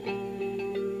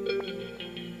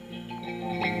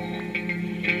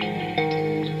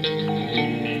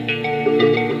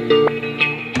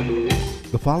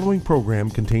following program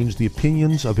contains the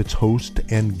opinions of its host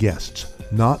and guests,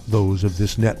 not those of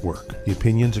this network. The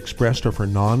opinions expressed are for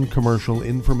non-commercial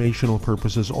informational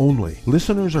purposes only.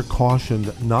 Listeners are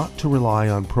cautioned not to rely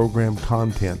on program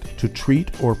content to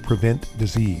treat or prevent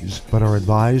disease, but are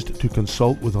advised to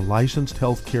consult with a licensed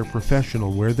healthcare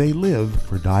professional where they live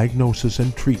for diagnosis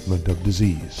and treatment of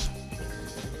disease.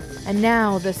 And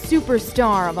now, the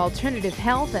superstar of alternative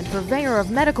health and purveyor of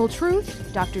medical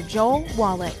truth, Dr. Joel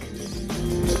Wallach.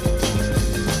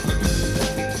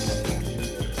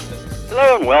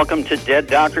 Hello and welcome to Dead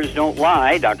Doctors Don't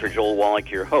Lie. Dr. Joel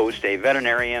Wallach, your host, a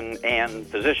veterinarian and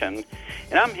physician.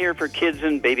 And I'm here for kids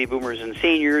and baby boomers and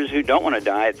seniors who don't want to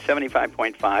die at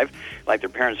 75.5 like their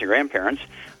parents and grandparents.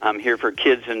 I'm here for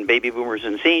kids and baby boomers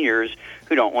and seniors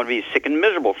who don't want to be sick and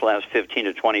miserable for the last 15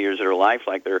 to 20 years of their life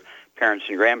like their parents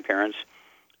and grandparents.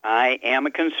 I am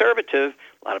a conservative.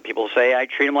 A lot of people say I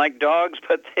treat them like dogs,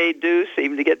 but they do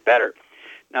seem to get better.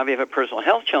 Now, if you have a personal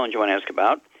health challenge you want to ask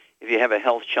about, if you have a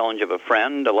health challenge of a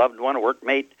friend, a loved one, a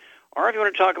workmate, or if you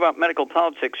want to talk about medical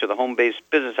politics or the home-based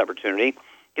business opportunity,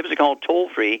 give us a call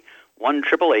toll-free,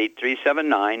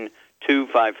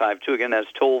 1-888-379-2552. Again, that's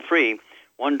toll-free,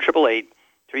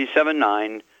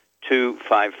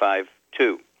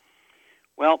 1-888-379-2552.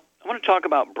 Well, I want to talk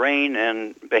about brain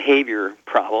and behavior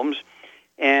problems,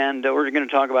 and we're going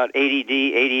to talk about ADD,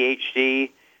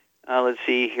 ADHD, let's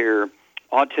see here,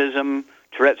 autism,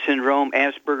 Tourette syndrome,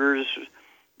 Asperger's,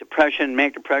 depression,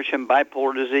 manic depression,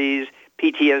 bipolar disease,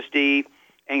 PTSD,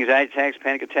 anxiety attacks,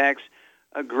 panic attacks,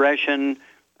 aggression,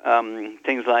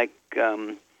 things like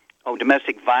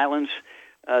domestic violence.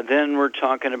 Then we're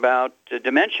talking about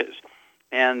dementias,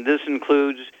 and this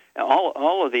includes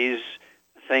all of these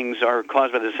things are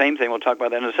caused by the same thing. We'll talk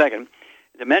about that in a second.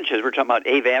 Dementias, we're talking about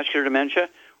avascular dementia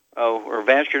or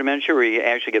vascular dementia, where you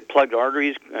actually get plugged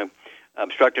arteries,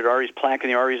 obstructed arteries, plaque in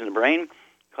the arteries in the brain,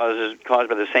 caused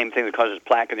by the same thing that causes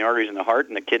plaque in the arteries in the heart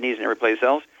and the kidneys and every place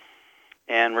else.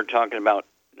 And we're talking about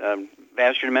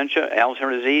vascular dementia,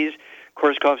 Alzheimer's disease,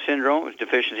 Korsakoff syndrome, which is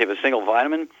deficiency of a single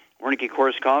vitamin,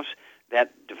 Wernicke-Korsakoff's,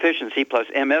 that deficiency plus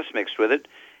MS mixed with it.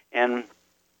 And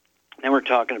then we're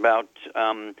talking about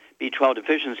B12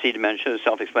 deficiency dementia,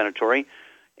 self-explanatory.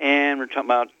 And we're talking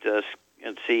about,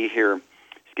 let's see here,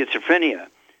 schizophrenia,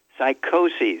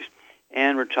 psychoses.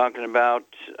 And we're talking about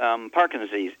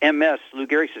Parkinson's disease, MS, Lou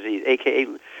Gehrig's disease, a.k.a.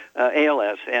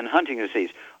 ALS, and Huntington's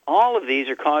disease. All of these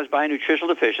are caused by nutritional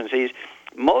deficiencies,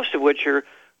 most of which are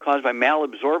caused by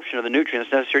malabsorption of the nutrients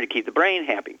necessary to keep the brain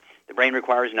happy. The brain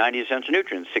requires 90 essential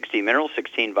nutrients, 16 minerals,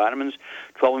 16 vitamins,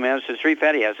 12 amino acids, 3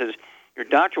 fatty acids. Your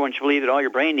doctor wants you to believe that all your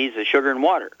brain needs is sugar and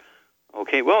water.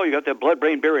 Okay, well, you got that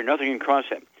blood-brain barrier, nothing can cross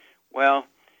that. Well,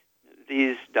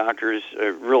 these doctors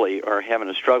really are having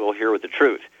a struggle here with the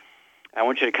truth. I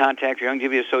want you to contact your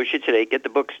Youngevity associate today. Get the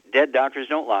books Dead Doctors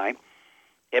Don't Lie,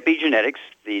 Epigenetics,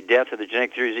 The Death of the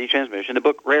Genetic Theory of Disease Transmission, the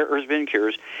book Rare Earths Been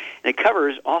Cures, and it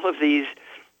covers all of these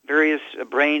various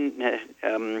brain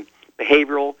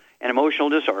behavioral and emotional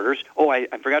disorders. Oh, I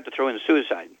forgot to throw in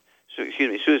suicide.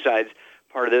 Suicide's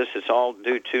part of this. It's all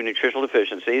due to nutritional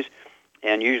deficiencies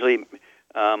and usually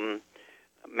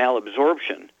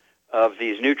malabsorption of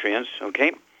these nutrients,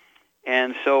 okay?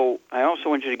 And so I also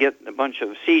want you to get a bunch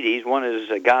of CDs. One is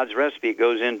God's Recipe. It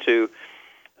goes into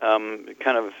kind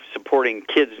of supporting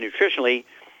kids nutritionally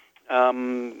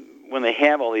when they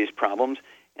have all these problems.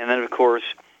 And then, of course,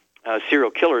 Serial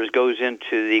Killers goes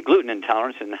into the gluten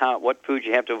intolerance and what foods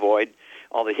you have to avoid,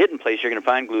 all the hidden places you're going to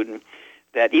find gluten,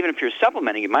 that even if you're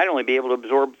supplementing, you might only be able to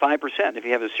absorb 5% if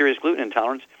you have a serious gluten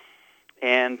intolerance.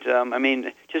 And,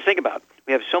 just think about it.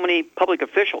 We have so many public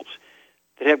officials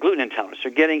that have gluten intolerance.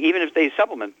 They're getting, even if they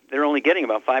supplement, they're only getting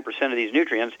about 5% of these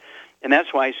nutrients. And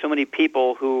that's why so many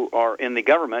people who are in the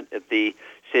government at the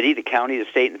city, the county, the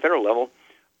state, and the federal level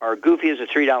are goofy as a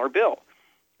 $3 bill.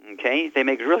 Okay? They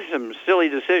make really some silly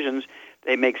decisions.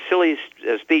 They make silly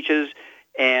speeches,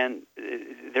 and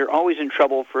they're always in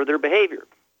trouble for their behavior.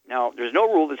 Now, there's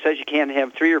no rule that says you can't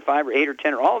have 3 or 5 or 8 or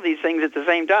 10 or all of these things at the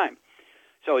same time.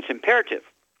 So it's imperative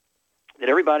that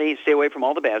everybody stay away from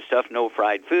all the bad stuff, no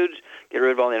fried foods, get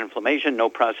rid of all the inflammation, no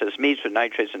processed meats with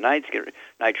nitrates and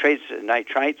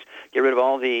nitrites, get rid of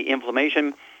all the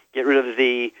inflammation, get rid of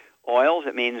the oils.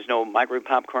 It means no microwave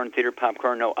popcorn, theater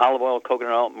popcorn, no olive oil,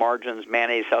 coconut oil, margarines,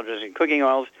 mayonnaise, salad dressing, cooking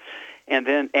oils, and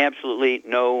then absolutely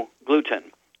no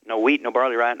gluten, no wheat, no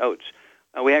barley, rye, and oats.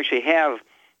 We actually have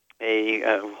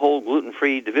a whole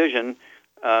gluten-free division,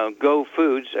 Go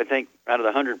Foods. I think out of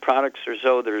the 100 products or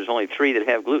so, there's only 3 that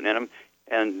have gluten in them,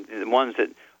 and the ones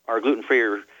that are gluten-free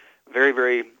are very,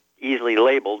 very easily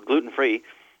labeled gluten-free,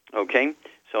 okay?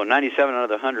 So 97 out of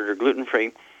the 100 are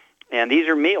gluten-free. And these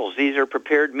are meals. These are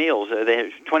prepared meals. They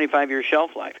have 25-year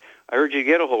shelf life. I urge you to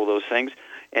get a hold of those things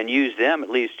and use them at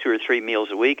least 2 or 3 meals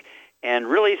a week, and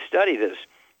really study this.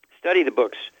 Study the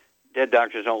books, Dead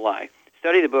Doctors Don't Lie.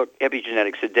 Study the book,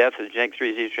 Epigenetics, The Death of the Genetic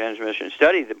Disease Transmission.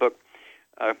 Study the book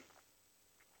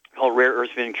called Rare Earth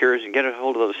Forbidden Cures, and get a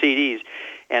hold of those CDs,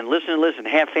 and listen.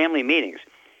 Have family meetings.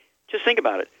 Just think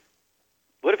about it.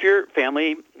 What if your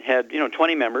family had,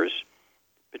 20 members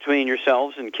between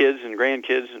yourselves and kids and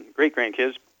grandkids and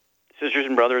great-grandkids, sisters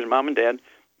and brothers, mom and dad,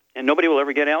 and nobody will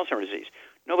ever get Alzheimer's disease.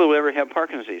 Nobody will ever have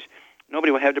Parkinson's disease.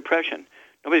 Nobody will have depression.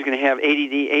 Nobody's going to have ADD,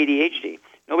 ADHD.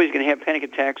 Nobody's going to have panic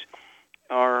attacks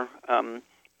or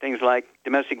things like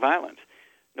domestic violence.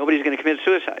 Nobody's going to commit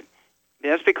suicide.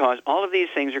 That's because all of these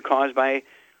things are caused by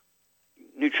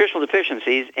nutritional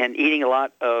deficiencies and eating a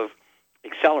lot of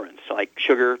accelerants like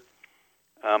sugar,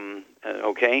 too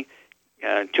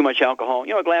much alcohol.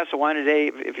 A glass of wine a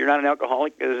day, if you're not an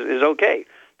alcoholic, is okay.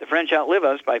 The French outlive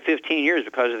us by 15 years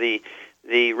because of the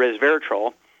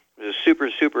resveratrol, which is a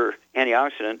super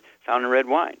antioxidant found in red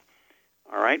wine.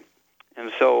 All right?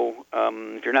 And so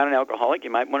if you're not an alcoholic,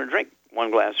 you might want to drink 1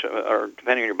 glass, or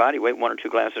depending on your body weight, 1 or 2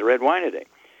 glasses of red wine a day.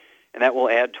 And that will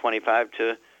add 25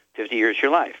 to 50 years to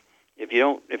your life. If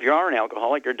you are an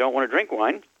alcoholic or don't want to drink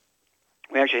wine,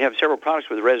 we actually have several products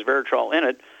with resveratrol in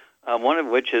it, one of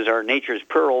which is our Nature's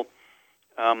Pearl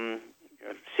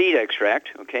seed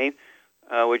extract,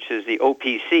 which is the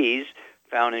OPCs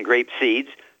found in grape seeds,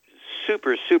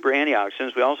 super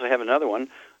antioxidants. We also have another one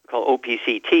called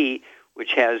OPCT,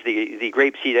 which has the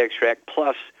grape seed extract,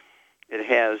 plus it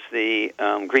has the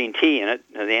green tea in it,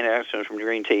 the antioxidants from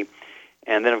green tea.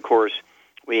 And then, of course,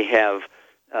 we have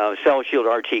Cell Shield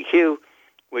RTQ,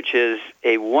 which is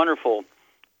a wonderful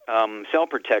cell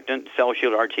protectant, Cell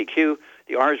Shield RTQ.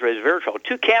 The R is resveratrol.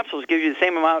 2 capsules give you the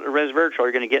same amount of resveratrol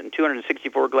you're going to get in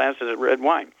 264 glasses of red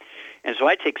wine. And so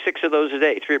I take 6 of those a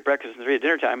day, 3 at breakfast and 3 at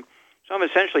dinner time. So I'm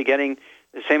essentially getting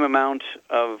the same amount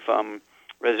of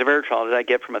resveratrol as I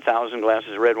get from 1,000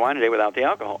 glasses of red wine a day without the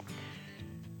alcohol.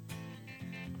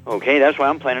 Okay, that's why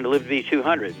I'm planning to live to be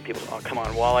 200. People, oh, come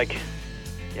on, Wallach.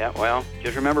 Yeah, well,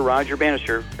 just remember Roger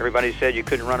Bannister. Everybody said you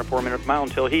couldn't run a 4-minute mile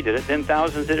until he did it. Then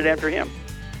thousands did it after him.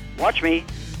 Watch me,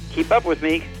 keep up with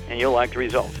me, and you'll like the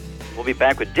results. We'll be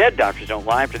back with Dead Doctors Don't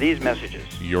Lie after these messages.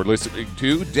 You're listening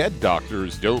to Dead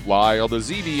Doctors Don't Lie on the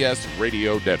ZBS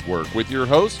Radio Network with your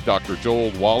host, Dr.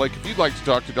 Joel Wallach. If you'd like to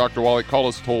talk to Dr. Wallach, call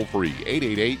us toll-free,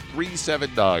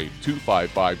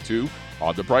 888-379-2552.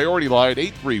 On the priority line,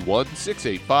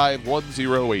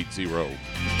 831-685-1080.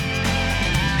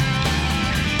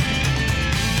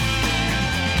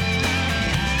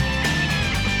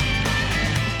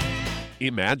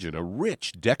 Imagine a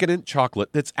rich, decadent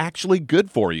chocolate that's actually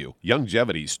good for you.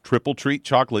 Youngevity's Triple Treat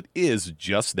chocolate is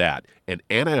just that, an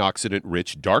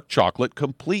antioxidant-rich dark chocolate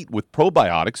complete with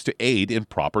probiotics to aid in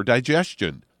proper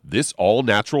digestion. This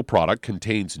all-natural product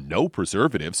contains no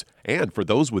preservatives, and for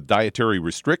those with dietary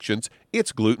restrictions,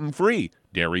 it's gluten-free,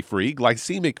 dairy-free,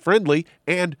 glycemic-friendly,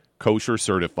 and kosher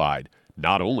certified.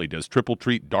 Not only does Triple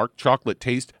Treat dark chocolate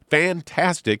taste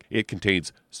fantastic, it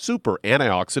contains super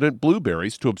antioxidant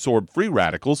blueberries to absorb free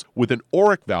radicals with an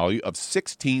ORAC value of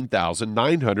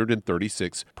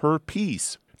 16,936 per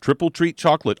piece. Triple Treat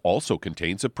chocolate also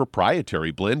contains a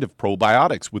proprietary blend of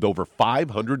probiotics with over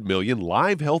 500 million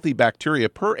live healthy bacteria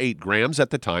per 8 grams at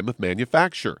the time of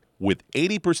manufacture, with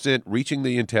 80% reaching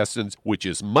the intestines, which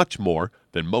is much more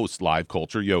than most live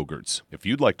culture yogurts. If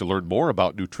you'd like to learn more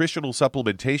about nutritional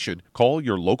supplementation, call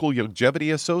your local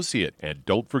Youngevity associate, and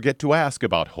don't forget to ask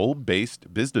about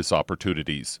home-based business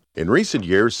opportunities. In recent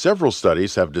years, several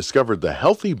studies have discovered the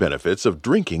healthy benefits of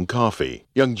drinking coffee.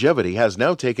 Youngevity has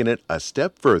now taken it a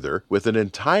step further with an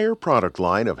entire product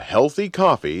line of healthy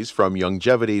coffees from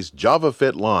Youngevity's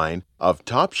JavaFit line of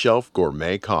top-shelf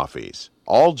gourmet coffees.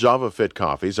 All JavaFit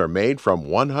coffees are made from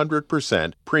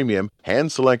 100% premium,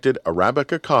 hand-selected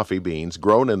Arabica coffee beans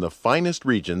grown in the finest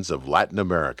regions of Latin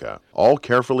America, all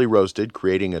carefully roasted,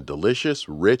 creating a delicious,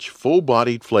 rich,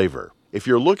 full-bodied flavor. If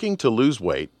you're looking to lose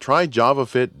weight, try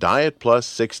JavaFit Diet Plus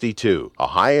 62, a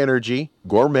high-energy,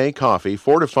 gourmet coffee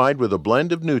fortified with a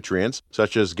blend of nutrients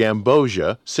such as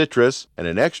gambosia, citrus, and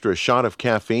an extra shot of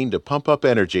caffeine to pump up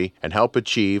energy and help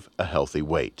achieve a healthy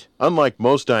weight. Unlike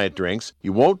most diet drinks,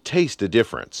 you won't taste a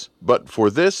difference. But for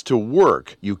this to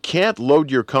work, you can't load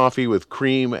your coffee with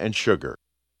cream and sugar.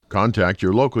 Contact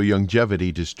your local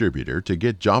Youngevity distributor to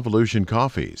get Javalution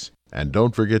coffees. And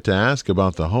don't forget to ask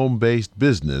about the home-based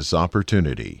business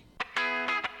opportunity.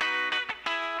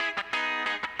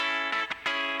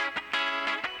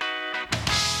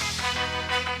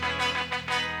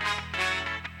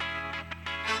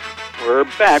 We're We're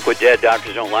back with Dead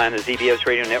Doctors Don't Lie on the ZBS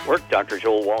Radio Network. Dr.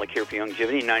 Joel Wallach here for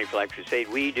Youngevity, 90 for Life Crusade.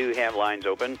 We do have lines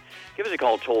open. Give us a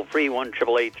call toll-free,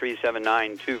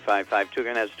 1-888-379-2552.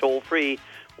 Again, that's toll-free,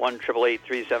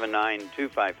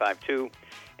 1-888-379-2552.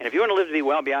 And if you want to live to be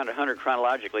well beyond 100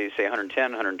 chronologically, say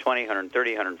 110, 120,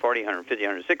 130, 140, 150,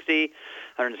 160,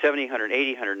 170,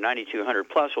 180, 190, 200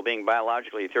 plus, while being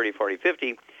biologically 30, 40,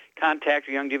 50, contact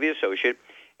your Youngevity associate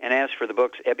and ask for the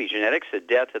books Epigenetics, The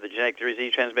Death of the Genetic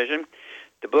Disease Transmission,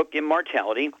 the book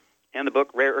Immortality, and the book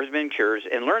Rare Earths and Cures,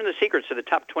 and learn the secrets of the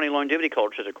top 20 longevity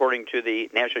cultures according to the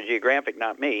National Geographic,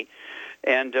 not me.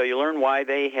 And you learn why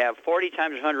they have 40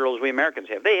 times as 100-year-olds we Americans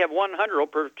have. They have 100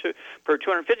 per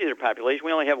 250 of their population.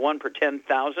 We only have 1 per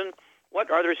 10,000. What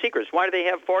are their secrets? Why do they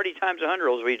have 40 times as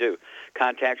 100-year-olds we do?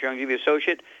 Contact your Youngevity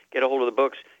associate. Get a hold of the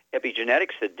books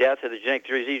Epigenetics, The Death of the Genetic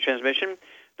Disease Transmission,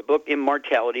 the book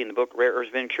Immortality, and the book Rare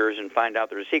Earths and Cures, and find out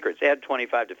their secrets. Add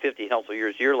 25 to 50 healthy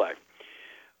years to your life.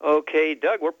 Okay,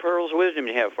 Doug, what pearls of wisdom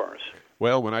do you have for us?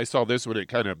 Well, when I saw this one,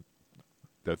 the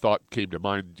thought came to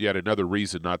mind, yet another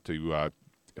reason not to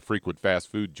frequent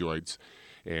fast food joints.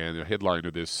 And the headline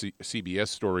of this CBS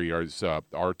story is,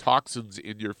 are toxins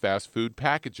in your fast food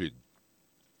packaging?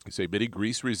 They say many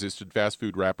grease-resistant fast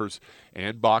food wrappers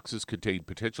and boxes contain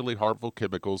potentially harmful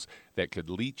chemicals that can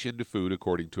leach into food,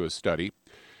 according to a study.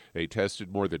 They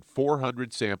tested more than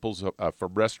 400 samples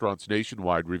from restaurants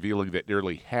nationwide, revealing that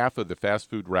nearly half of the fast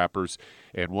food wrappers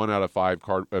and 1 out of 5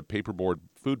 paperboard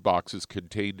food boxes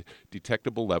contained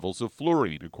detectable levels of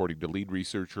fluorine, according to lead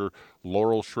researcher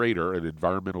Laurel Schrader, an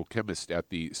environmental chemist at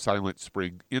the Silent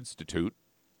Spring Institute.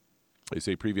 They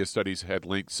say previous studies had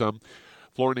linked some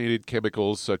fluorinated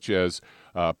chemicals such as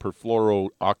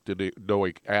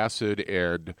perfluorooctanoic acid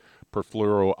and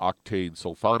perfluorooctane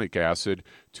sulfonic acid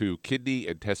to kidney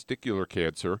and testicular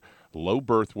cancer, low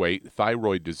birth weight,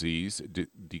 thyroid disease,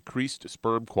 decreased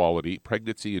sperm quality,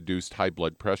 pregnancy-induced high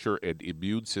blood pressure, and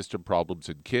immune system problems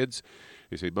in kids.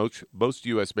 They say most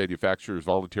U.S. manufacturers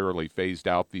voluntarily phased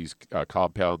out these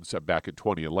compounds back in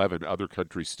 2011. Other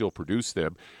countries still produce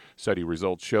them. Study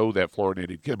results show that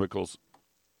fluorinated chemicals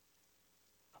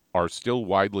are still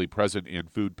widely present in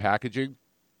food packaging.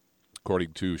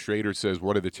 According to Schrader, says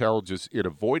one of the challenges in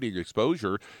avoiding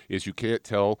exposure is you can't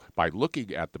tell by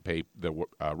looking at the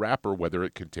wrapper whether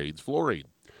it contains fluorine.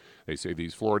 They say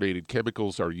these fluorinated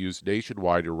chemicals are used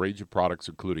nationwide in a range of products,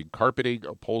 including carpeting,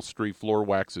 upholstery, floor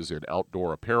waxes, and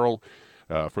outdoor apparel.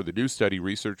 For the new study,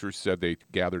 researchers said they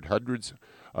gathered hundreds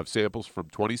of samples from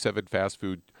 27 fast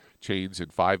food chains in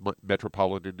 5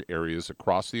 metropolitan areas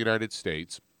across the United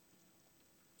States.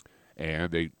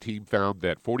 And the team found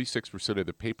that 46% of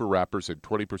the paper wrappers and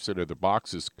 20% of the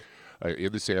boxes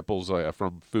in the samples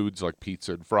from foods like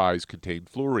pizza and fries contained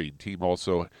fluorine. The team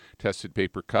also tested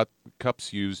paper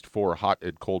cups used for hot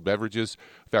and cold beverages,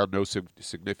 found no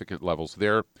significant levels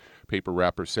there. Paper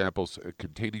wrapper samples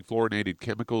containing fluorinated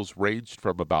chemicals ranged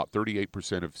from about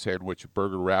 38% of sandwich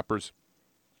burger wrappers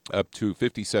up to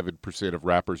 57% of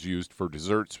wrappers used for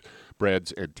desserts,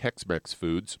 breads, and Tex-Mex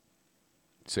foods.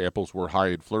 Samples were high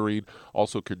in fluorine,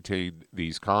 also contained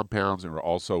these compounds, and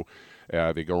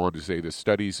they go on to say the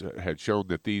studies had shown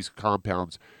that these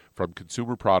compounds from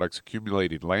consumer products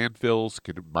accumulate in landfills,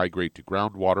 can migrate to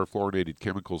groundwater. Fluorinated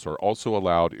chemicals are also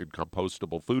allowed in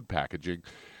compostable food packaging.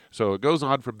 So it goes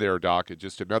on from there, Doc. It's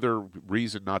just another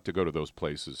reason not to go to those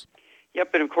places.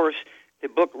 Yep, and of course, the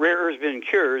book Rare Earths and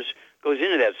Cures goes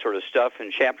into that sort of stuff in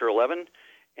Chapter 11,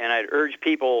 and I'd urge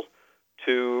people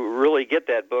to really get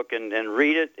that book and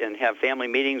read it and have family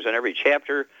meetings on every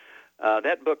chapter.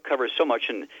 That book covers so much.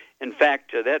 And in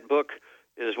fact, that book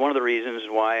is one of the reasons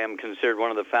why I'm considered one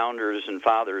of the founders and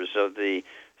fathers of the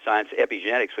science of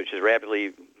epigenetics, which is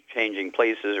rapidly changing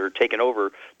places or taking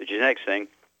over the genetics thing.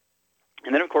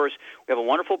 And then, of course, we have a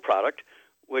wonderful product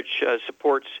which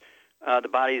supports the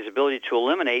body's ability to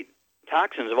eliminate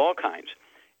toxins of all kinds.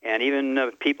 And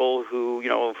even people who,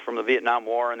 from the Vietnam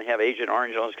War and they have Agent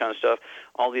Orange and all this kind of stuff,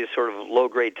 all these sort of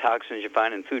low-grade toxins you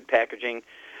find in food packaging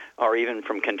or even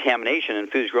from contamination in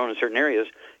foods grown in certain areas,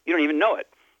 you don't even know it.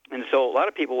 And so a lot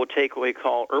of people will take what we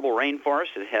call herbal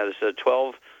rainforest. It has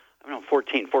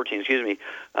 14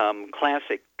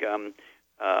 classic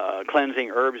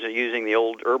cleansing herbs using the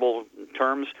old herbal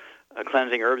terms.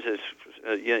 Cleansing herbs is,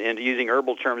 and using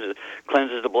herbal terms, it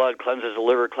cleanses the blood, cleanses the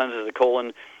liver, cleanses the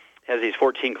colon. Has these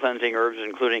 14 cleansing herbs,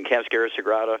 including Cascara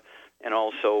sagrada and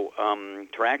also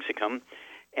taraxacum.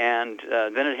 And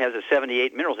then it has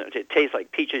 78 minerals in it. It tastes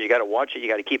like peaches. You got to watch it. You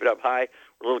got to keep it up high.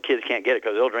 Little kids can't get it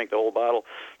because they'll drink the whole bottle.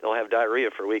 They'll have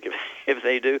diarrhea for a week if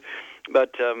they do.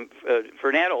 But for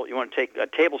an adult, you want to take a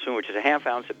tablespoon, which is a half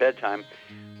ounce at bedtime,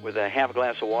 with a half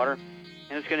glass of water,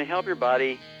 and it's going to help your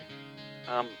body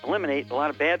eliminate a lot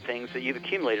of bad things that you've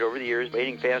accumulated over the years by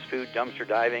eating fast food, dumpster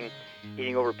diving,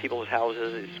 eating over people's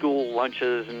houses, school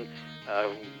lunches, and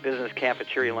business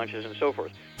cafeteria lunches, and so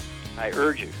forth. I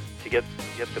urge you to get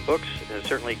the books and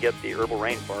certainly get the Herbal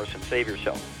Rainforest and save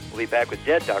yourself. We'll be back with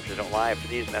Dead Doctors Don't Lie after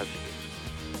these messages.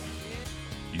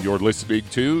 You're listening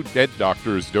to Dead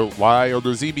Doctors Don't Lie on the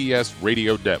ZBS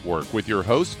Radio Network with your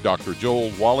host, Dr. Joel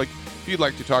Wallach. If you'd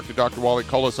like to talk to Dr. Wallach,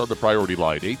 call us on the priority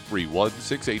line,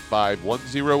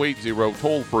 831-685-1080,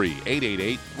 toll free,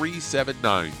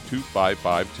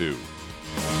 888-379-2552.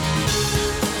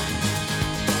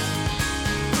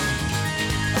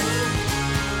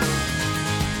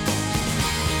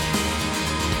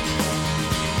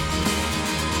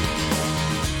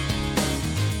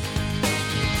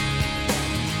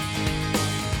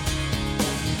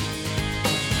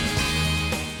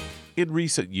 In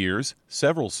recent years,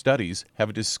 several studies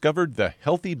have discovered the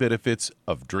healthy benefits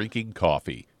of drinking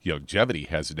coffee. Youngevity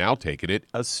has now taken it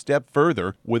a step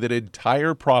further with an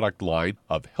entire product line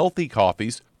of healthy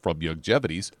coffees from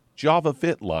Youngevity's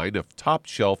JavaFit line of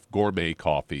top-shelf gourmet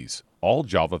coffees. All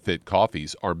JavaFit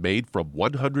coffees are made from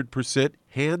 100%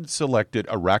 hand-selected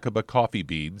Arabica coffee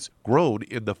beans grown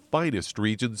in the finest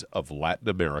regions of Latin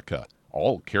America,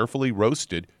 all carefully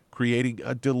roasted, creating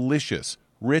a delicious,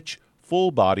 rich,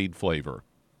 full-bodied flavor.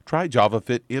 Try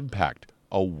JavaFit Impact,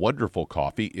 a wonderful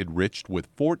coffee enriched with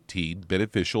 14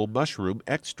 beneficial mushroom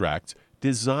extracts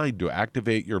designed to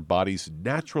activate your body's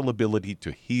natural ability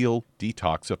to heal,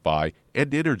 detoxify,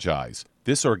 and energize.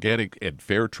 This organic and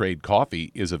fair trade coffee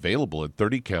is available in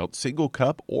 30-count single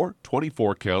cup or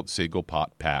 24-count single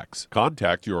pot packs.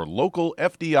 Contact your local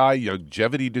FDI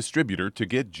Youngevity distributor to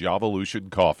get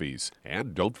Javalution coffees.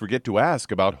 And don't forget to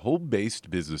ask about home-based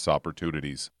business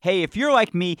opportunities. Hey, if you're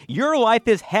like me, your life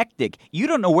is hectic. You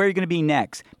don't know where you're going to be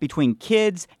next. Between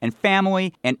kids and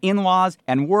family and in-laws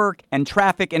and work and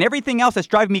traffic and everything else that's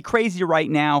driving me crazy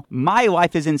right now, my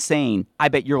life is insane. I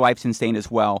bet your life's insane as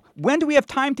well. When do we have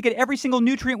time to get every single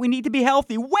nutrient we need to be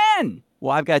healthy? When?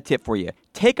 Well, I've got a tip for you.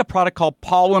 Take a product called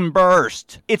Pollen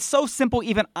Burst. It's so simple,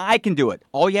 even I can do it.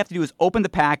 All you have to do is open the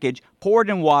package, pour it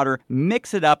in water,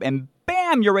 mix it up, and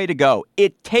bam, you're ready to go.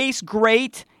 It tastes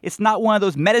great. It's not one of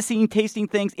those medicine-tasting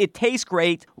things. It tastes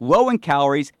great, low in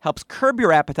calories, helps curb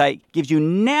your appetite, gives you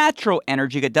natural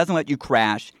energy that doesn't let you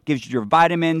crash, gives you your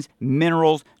vitamins,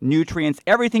 minerals, nutrients,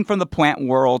 everything from the plant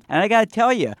world. And I got to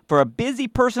tell you, for a busy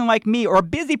person like me or a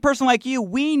busy person like you,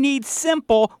 we need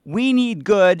simple, we need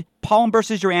good. Pollen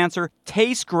Burst is your answer.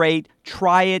 Tastes great.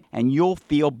 Try it, and you'll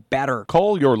feel better.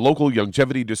 Call your local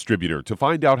Youngevity distributor to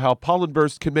find out how Pollen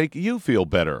Burst can make you feel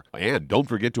better. And don't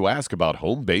forget to ask about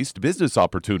home-based business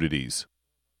opportunities.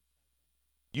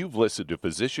 You've listened to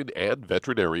physician and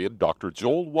veterinarian Dr.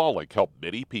 Joel Wallach help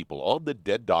many people on the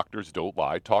Dead Doctors Don't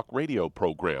Lie talk radio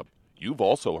program. You've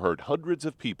also heard hundreds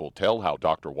of people tell how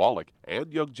Dr. Wallach and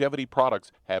Youngevity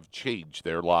products have changed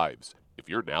their lives. If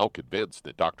you're now convinced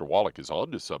that Dr. Wallach is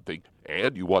onto something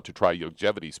and you want to try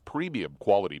Youngevity's premium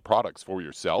quality products for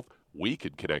yourself, we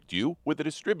can connect you with a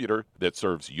distributor that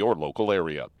serves your local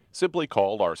area. Simply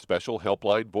call our special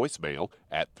helpline voicemail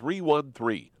at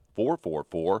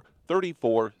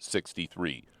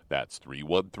 313-444-3463. That's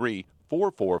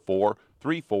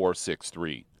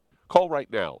 313-444-3463. Call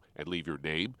right now and leave your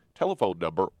name, telephone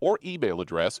number, or email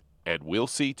address, and we'll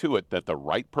see to it that the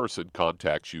right person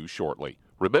contacts you shortly.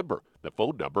 Remember, the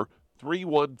phone number,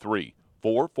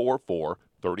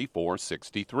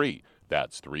 313-444-3463.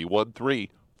 That's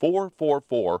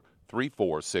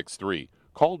 313-444-3463.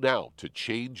 Call now to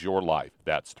change your life.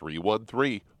 That's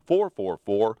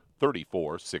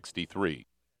 313-444-3463.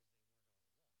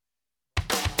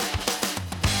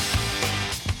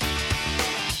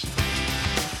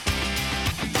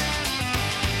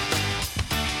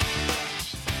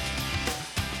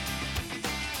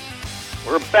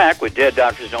 We're back with Dead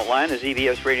Doctors Don't Lie on the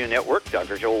ZBS Radio Network.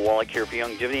 Dr. Joel Wallach here for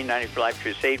Youngevity, 90 for Life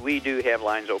Crusade. We do have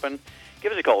lines open.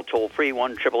 Give us a call, toll-free,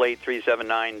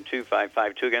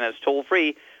 1-888-379-2552. Again, that's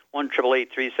toll-free,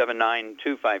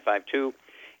 1-888-379-2552.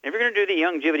 And if you're going to do the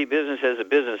Youngevity business as a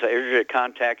business, I urge you to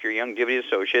contact your Youngevity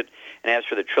associate and ask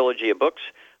for the trilogy of books,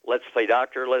 Let's Play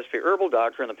Doctor, Let's Play Herbal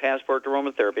Doctor, and the Passport to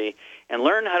Aromatherapy, and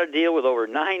learn how to deal with over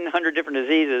 900 different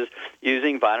diseases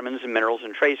using vitamins and minerals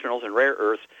and trace minerals and rare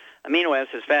earths, amino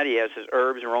acids, fatty acids,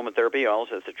 herbs, and aromatherapy.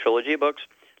 Also, it's a trilogy of books,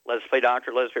 Let's Play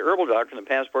Doctor, Let's Play Herbal Doctor, and the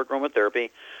Passport to Aromatherapy.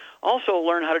 Also,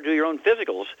 learn how to do your own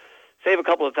physicals. Save a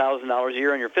couple of $1,000s a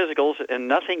year on your physicals, and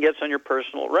nothing gets on your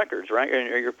personal records, right?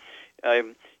 Or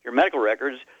your medical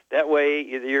records. That way,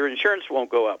 your insurance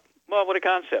won't go up. Well, what a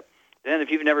concept. Then,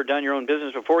 if you've never done your own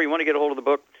business before, you want to get a hold of the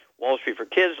book, Wall Street for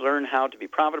Kids, learn how to be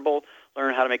profitable,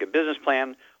 learn how to make a business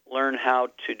plan, learn how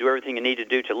to do everything you need to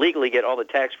do to legally get all the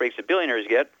tax breaks that billionaires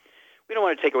get. We don't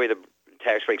want to take away the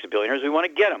tax breaks of billionaires. We want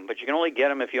to get them, but you can only get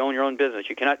them if you own your own business.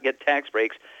 You cannot get tax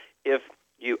breaks if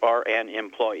you are an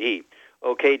employee.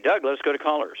 Okay, Doug, let's go to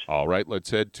callers. All right, let's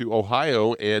head to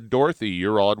Ohio. And Dorothy,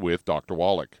 you're on with Dr.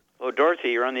 Wallach. Oh,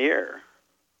 Dorothy, you're on the air.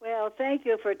 Well, thank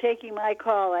you for taking my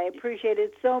call. I appreciate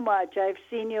it so much. I've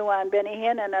seen you on Benny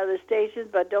Hinn and other stations,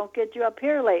 but don't get you up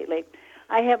here lately.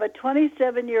 I have a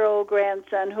 27-year-old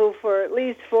grandson who for at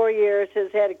least 4 years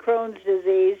has had Crohn's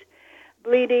disease,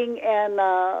 bleeding and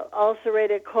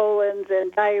ulcerated colons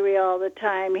and diarrhea all the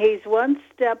time. He's one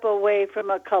step away from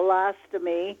a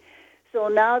colostomy, so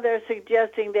now they're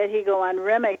suggesting that he go on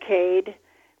Remicade,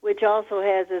 which also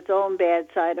has its own bad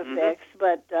side effects.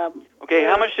 But okay,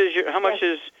 how much does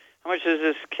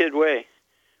this kid weigh?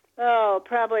 Oh,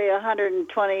 probably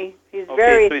 120. He's Okay,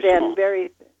 very so he's thin. small.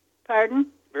 Pardon?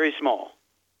 Very small.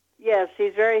 Yes,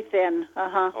 he's very thin.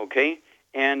 Okay.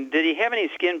 And did he have any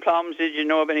skin problems? Did you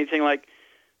know of anything like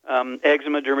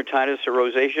eczema, dermatitis, or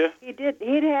rosacea? He did.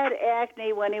 He'd had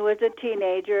acne when he was a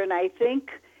teenager, and I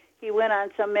think he went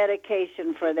on some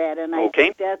medication for that, and I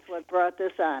think that's what brought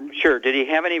this on. Sure. Did he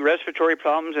have any respiratory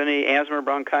problems, any asthma or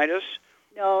bronchitis?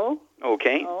 No.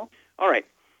 Okay. No. All right.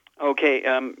 Okay.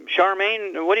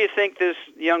 Charmaine, what do you think this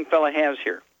young fella has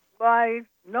here? Well, I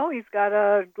know he's got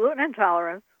a gluten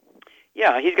intolerance.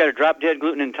 Yeah, he's got a drop-dead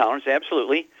gluten intolerance,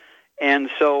 absolutely. And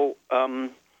so,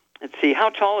 let's see, how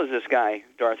tall is this guy,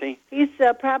 Dorothy? He's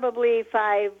probably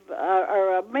 5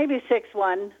 or maybe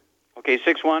 6'1". Okay,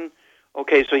 6'1".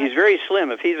 Okay, so he's very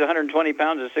slim. If he's 120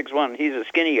 pounds and 6'1", he's a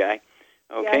skinny guy.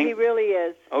 Okay. Yeah, he really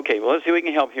is. Okay, well, let's see if we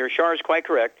can help here. Char is quite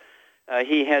correct.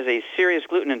 He has a serious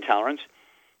gluten intolerance.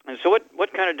 And so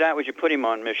what kind of diet would you put him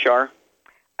on, Miss Char?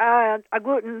 A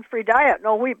gluten-free diet,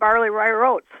 no wheat, barley, rye, or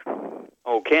oats.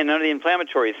 Okay, and none of the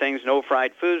inflammatory things, no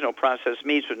fried foods, no processed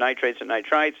meats with nitrates and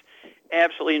nitrites,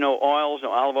 absolutely no oils, no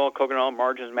olive oil, coconut oil,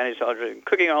 margarine, manufactured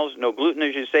cooking oils, no gluten,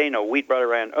 as you say, no wheat, barley,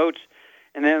 rye, and oats.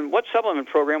 And then what supplement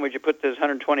program would you put this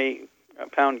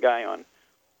 120-pound guy on?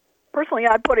 Personally,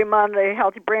 I'd put him on the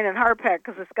Healthy Brain and Heart Pack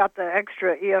because it's got the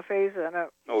extra EFAs in it.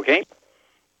 Okay.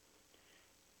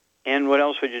 And what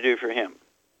else would you do for him?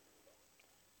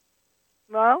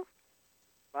 Well,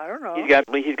 I don't know. He's got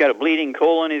a bleeding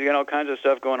colon. He's got all kinds of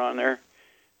stuff going on there.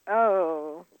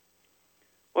 Oh.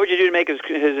 What would you do to make his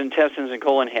intestines and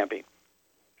colon happy?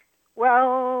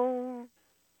 Well.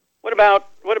 What about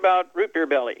root beer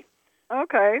belly?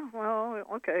 Okay. Well.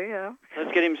 Okay. Yeah.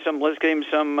 Let's get him some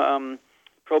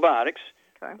probiotics.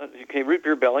 Okay. Root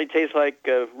beer belly tastes like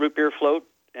root beer float,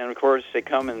 and of course they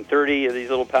come in 30 of these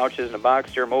little pouches in a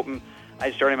box. Tear them open.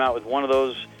 I start him out with one of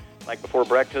those, like before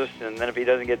breakfast, and then if he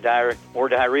doesn't get more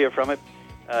diarrhea from it,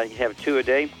 you have 2 a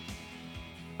day.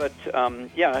 But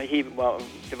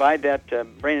divide that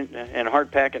brain and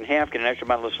heart pack in half, get an extra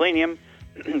bottle of selenium,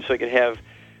 so you could have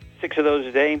 6 of those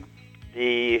a day.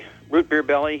 The root beer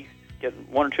belly, get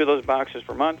 1 or 2 of those boxes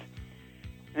per month,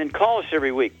 and then call us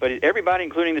every week. But everybody,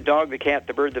 including the dog, the cat,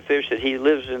 the bird, the fish that he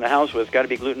lives in the house with, has got to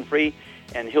be gluten-free,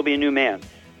 and he'll be a new man.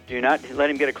 Do not let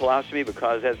him get a colostomy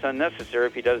because that's unnecessary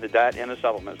if he does the diet and the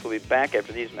supplements. We'll be back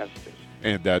after these messages.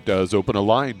 And that does open a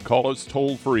line. Call us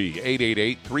toll-free,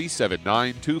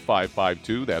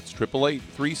 888-379-2552. That's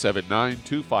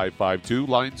 888-379-2552.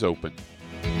 Lines open.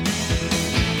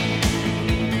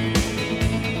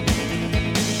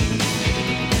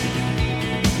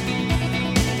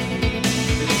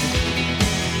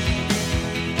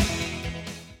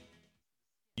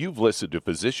 You've listened to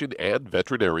physician and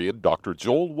veterinarian Dr.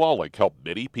 Joel Wallach help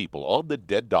many people on the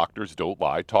Dead Doctors Don't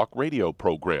Lie talk radio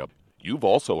program. You've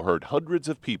also heard hundreds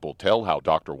of people tell how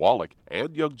Dr. Wallach and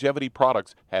Youngevity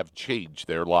products have changed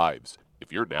their lives.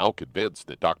 If you're now convinced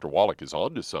that Dr. Wallach is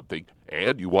onto something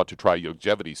and you want to try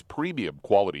Youngevity's premium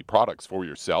quality products for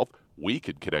yourself, we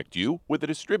can connect you with a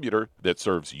distributor that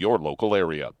serves your local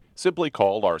area. Simply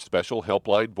call our special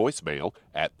helpline voicemail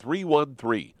at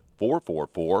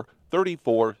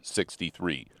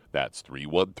 313-444-3463. That's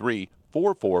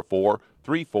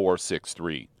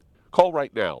 313-444-3463. Call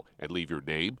right now and leave your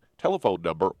name, telephone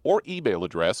number, or email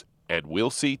address, and we'll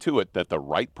see to it that the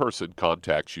right person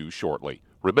contacts you shortly.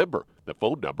 Remember, the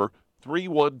phone number,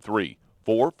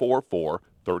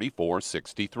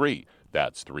 313-444-3463.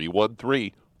 That's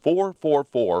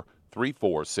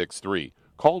 313-444-3463.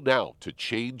 Call now to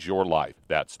change your life.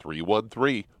 That's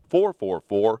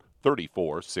 313-444-3463.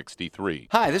 3463.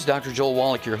 Hi, this is Dr. Joel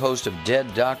Wallach, your host of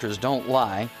Dead Doctors Don't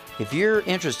Lie. If you're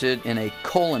interested in a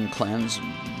colon cleanse,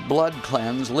 blood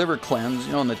cleanse, liver cleanse,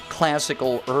 in the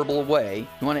classical herbal way,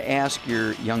 you want to ask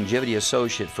your Youngevity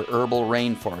associate for Herbal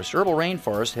Rainforest. Herbal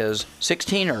Rainforest has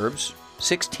 16 herbs,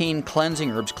 16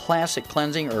 cleansing herbs, classic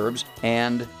cleansing herbs,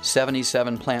 and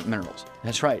 77 plant minerals.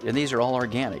 That's right, and these are all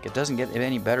organic. It doesn't get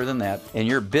any better than that. In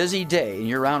your busy day, and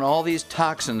you're around all these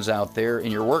toxins out there,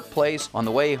 in your workplace, on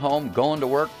the way home, going to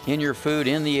work, in your food,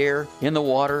 in the air, in the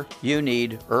water, you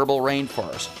need Herbal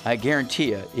Rainforest. I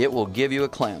guarantee you, it will give you a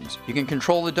cleanse. You can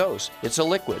control the dose. It's a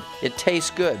liquid. It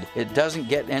tastes good. It doesn't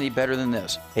get any better than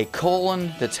this. A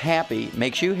colon that's happy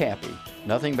makes you happy.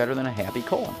 Nothing better than a happy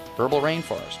colon. Herbal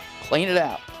Rainforest. Clean it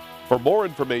out. For more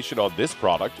information on this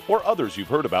product or others you've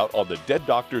heard about on the Dead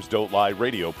Doctors Don't Lie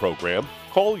radio program,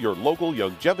 call your local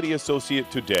Youngevity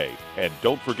associate today. And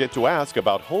don't forget to ask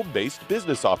about home-based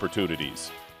business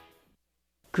opportunities.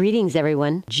 Greetings,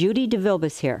 everyone. Judy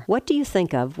DeVilbus here. What do you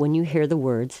think of when you hear the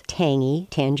words tangy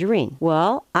tangerine?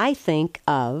 Well, I think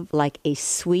of like a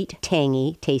sweet,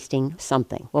 tangy tasting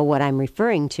something. Well, what I'm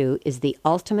referring to is the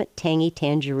Ultimate Tangy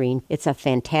Tangerine. It's a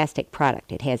fantastic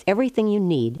product. It has everything you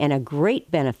need, and a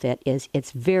great benefit is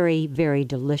it's very, very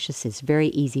delicious. It's very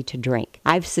easy to drink.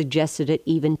 I've suggested it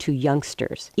even to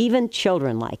youngsters. Even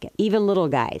children like it. Even little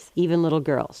guys. Even little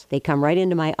girls. They come right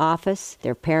into my office.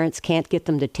 Their parents can't get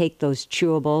them to take those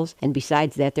chewables, and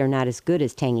besides that, they're not as good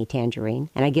as Tangy Tangerine.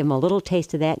 And I give them a little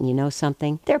taste of that, and you know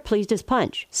something? They're pleased as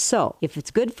punch. So, if it's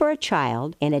good for a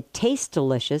child and it tastes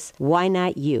delicious, why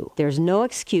not you? There's no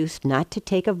excuse not to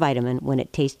take a vitamin when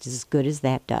it tastes as good as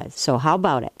that does. So how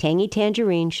about it? Tangy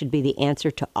Tangerine should be the answer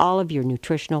to all of your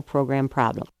nutritional program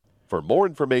problems. For more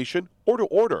information or to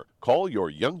order, call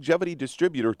your Youngevity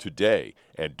distributor today.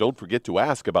 And don't forget to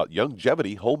ask about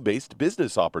Youngevity home-based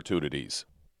business opportunities.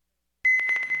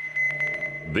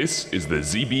 This is the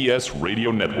ZBS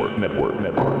Radio Network.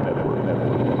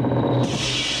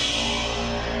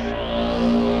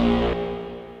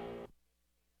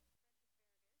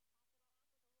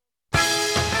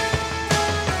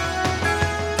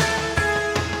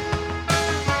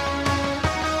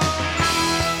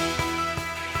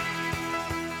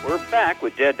 We're back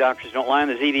with Dead Doctors Don't Lie on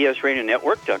the ZBS Radio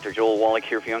Network. Dr. Joel Wallach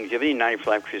here for Youngevity,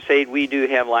 95 Crusade. We do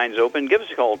have lines open. Give us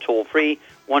a call toll-free,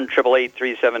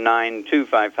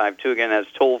 1-888-379-2552. Again,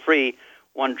 that's toll-free,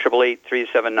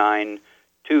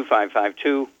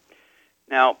 1-888-379-2552.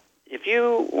 Now, if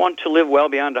you want to live well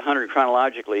beyond 100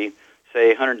 chronologically, say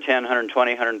 110,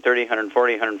 120, 130,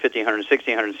 140, 150,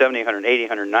 160, 170, 180,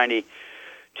 190,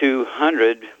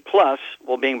 200 plus,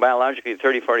 well, being biologically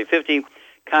 30, 40, 50,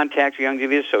 contact your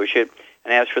Youngevity associate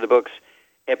and ask for the books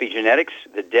Epigenetics,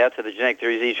 The Death of the Genetic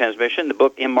Theory of Disease Transmission, the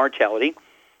book Immortality,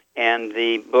 and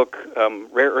the book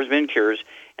Rare Earths and Cures,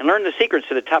 and learn the secrets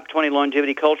to the top 20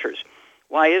 longevity cultures.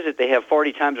 Why is it they have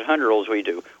 40 times 100-year-olds we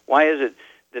do? Why is it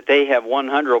that they have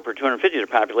 100 per 250 of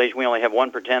the population? We only have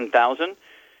 1 per 10,000.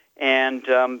 And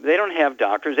they don't have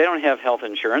doctors. They don't have health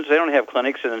insurance. They don't have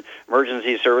clinics and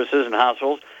emergency services and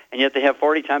hospitals, and yet they have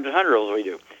 40 times 100-year-olds we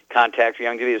do. Contact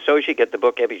your Youngevity associate, get the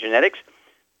book Epigenetics,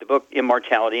 the book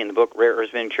Immortality, and the book Rare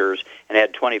Earths and Cures, and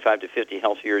add 25 to 50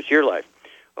 healthy years to your life.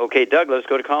 Okay, Doug, let's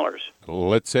go to callers.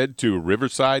 Let's head to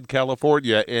Riverside,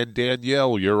 California, and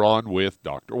Danielle, you're on with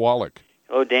Dr. Wallach.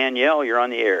 Hello, Danielle, you're on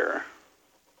the air.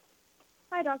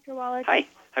 Hi, Dr. Wallach. Hi,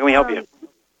 how can we help you?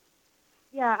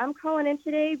 Yeah, I'm calling in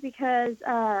today because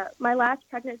my last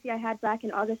pregnancy I had back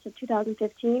in August of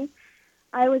 2015,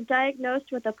 I was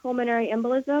diagnosed with a pulmonary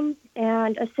embolism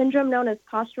and a syndrome known as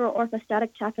postural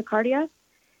orthostatic tachycardia.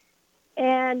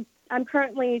 And I'm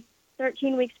currently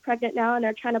 13 weeks pregnant now, and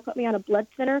they're trying to put me on a blood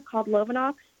thinner called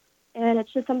Lovenox. And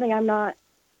it's just something I'm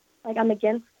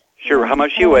against. Sure, how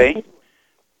much do you weigh?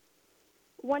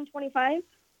 125.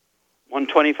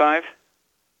 125?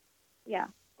 Yeah.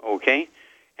 Okay.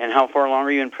 And how far along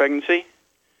are you in pregnancy?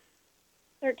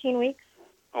 13 weeks.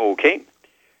 Okay.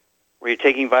 Were you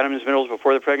taking vitamins and minerals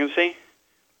before the pregnancy?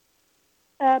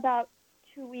 About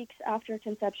 2 weeks after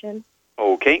conception.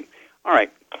 Okay. All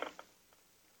right.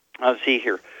 Let's see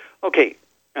here. Okay.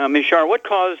 Ms. Shar, what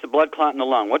caused the blood clot in the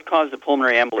lung? What caused the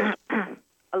pulmonary embolism?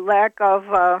 A lack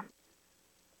of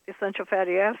essential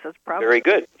fatty acids, probably. Very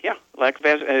good. Yeah, lack of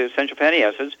essential fatty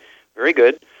acids. Very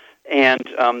good. And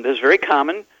this is very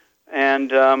common,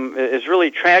 and it's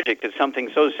really tragic that something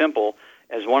so simple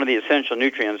as one of the essential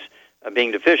nutrients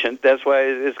being deficient. That's why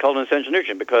it's called an essential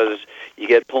nutrient, because you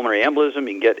get pulmonary embolism, you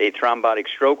can get a thrombotic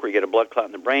stroke where you get a blood clot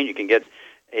in the brain, you can get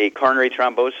a coronary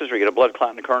thrombosis where you get a blood clot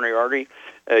in the coronary artery,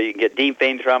 you can get deep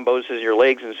vein thrombosis in your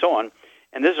legs, and so on.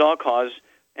 And this is all caused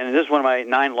And this is one of my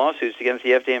 9 lawsuits against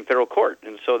the FDA in federal court.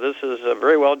 And so this is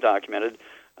very well documented,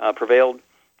 prevailed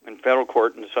in federal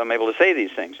court, and so I'm able to say these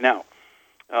things. Now,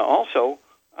 also,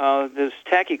 this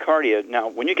tachycardia. Now,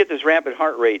 when you get this rapid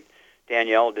heart rate,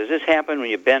 Danielle, does this happen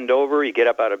when you bend over, you get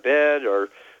up out of bed, or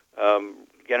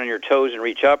get on your toes and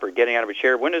reach up, or getting out of a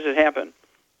chair? When does it happen?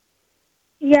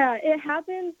 Yeah, it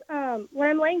happens when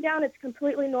I'm laying down. It's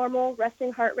completely normal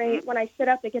resting heart rate. When I sit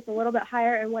up, it gets a little bit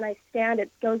higher, and when I stand,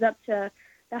 it goes up to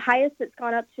the highest. It's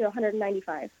gone up to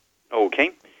 195.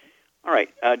 Okay. All right.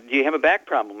 Do you have a back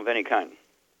problem of any kind?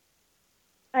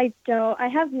 I don't. I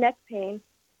have neck pain.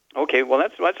 Okay. Well,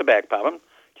 that's a back problem.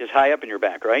 Just high up in your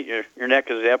back, right? Your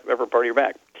neck is the upper part of your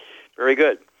back. Very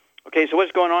good. Okay. So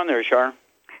what's going on there, Shar?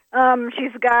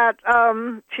 She's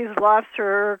lost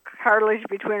her cartilage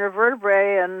between her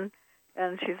vertebrae, and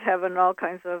she's having all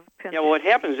kinds of pinch. Yeah, well, what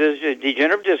happens is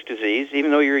degenerative disc disease,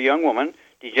 even though you're a young woman,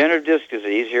 degenerative disc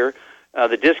disease,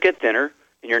 the discs get thinner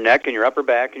in your neck and your upper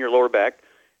back and your lower back.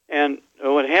 And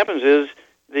what happens is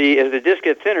as the discs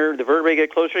get thinner, the vertebrae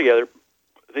get closer together.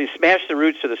 They smash the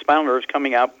roots of the spinal nerves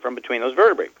coming out from between those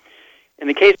vertebrae. In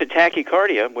the case of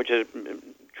tachycardia, which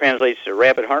translates to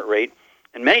rapid heart rate,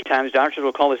 and many times doctors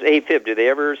will call this AFib. Do they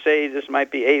ever say this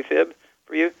might be AFib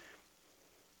for you?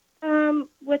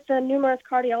 With the numerous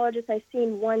cardiologists I've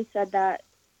seen, one said that.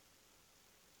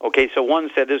 Okay, so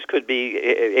one said this could be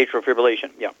atrial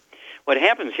fibrillation. Yeah. What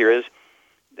happens here is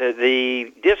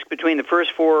the disc between the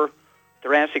first 4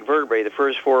 thoracic vertebrae, the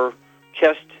first 4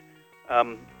 chest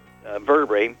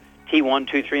vertebrae, T1,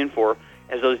 2, 3, and 4,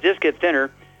 as those discs get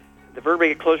thinner, the vertebrae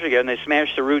get closer together, and they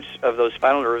smash the roots of those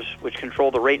spinal nerves, which control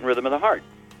the rate and rhythm of the heart.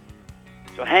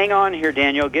 So hang on here,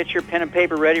 Daniel. Get your pen and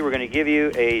paper ready. We're going to give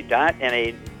you a DOT and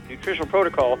a nutritional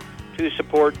protocol to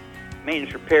support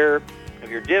maintenance repair of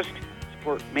your disc,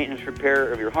 support maintenance repair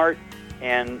of your heart,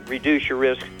 and reduce your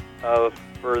risk of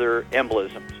further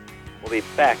embolisms. We'll be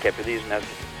back after these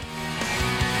messages.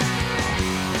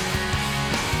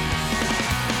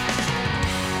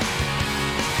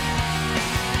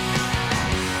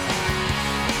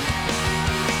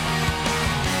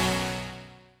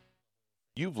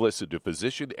 You've listened to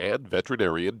physician and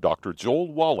veterinarian Dr.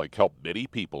 Joel Wallach help many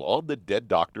people on the Dead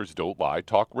Doctors Don't Lie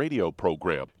talk radio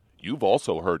program. You've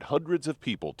also heard hundreds of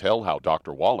people tell how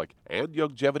Dr. Wallach and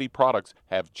Youngevity products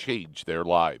have changed their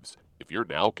lives. If you're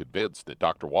now convinced that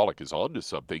Dr. Wallach is onto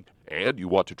something and you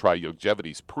want to try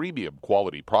Youngevity's premium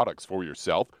quality products for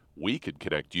yourself, we can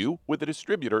connect you with a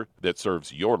distributor that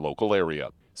serves your local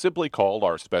area. Simply call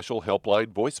our special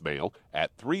helpline voicemail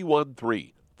at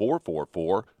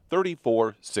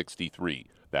 313-444-3463.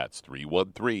 That's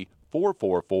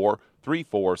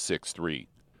 313-444-3463.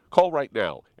 Call right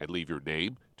now and leave your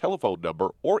name, telephone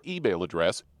number, or email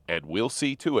address, and we'll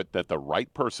see to it that the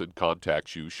right person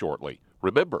contacts you shortly.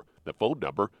 Remember, the phone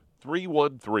number,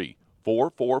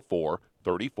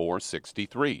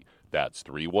 313-444-3463. That's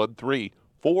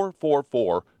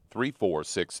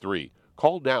 313-444-3463.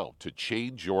 Call now to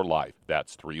change your life.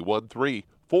 That's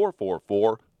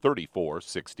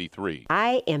 313-444-3463.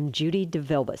 I am Judy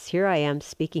DeVilbus. Here I am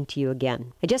speaking to you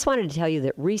again. I just wanted to tell you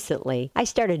that recently I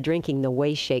started drinking the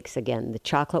Whey Shakes again, the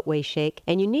chocolate Whey Shake.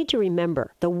 And you need to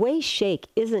remember, the Whey Shake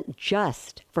isn't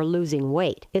just for losing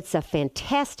weight. It's a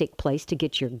fantastic place to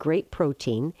get your great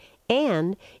protein.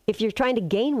 And if you're trying to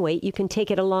gain weight, you can take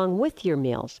it along with your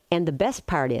meals. And the best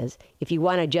part is, if you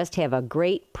want to just have a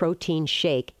great protein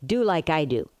shake, do like I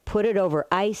do. Put it over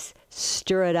ice,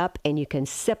 stir it up, and you can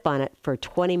sip on it for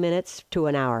 20 minutes to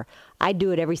an hour. I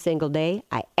do it every single day.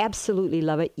 I absolutely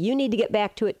love it. You need to get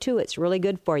back to it too. It's really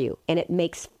good for you. And it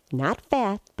makes not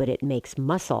fat, but it makes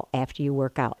muscle after you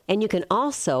work out. And you can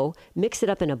also mix it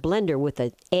up in a blender with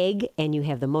an egg, and you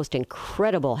have the most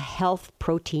incredible health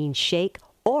protein shake.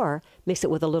 Or mix it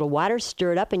with a little water,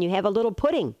 stir it up, and you have a little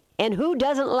pudding. And who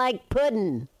doesn't like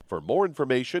pudding? For more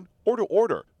information or to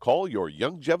order, call your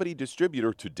Youngevity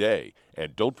distributor today.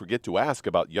 And don't forget to ask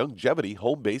about Youngevity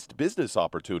home-based business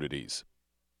opportunities.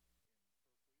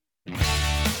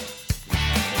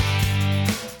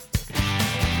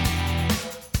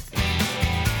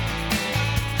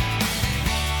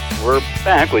 We're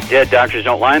back with Dead Doctors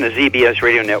Don't Lie on the ZBS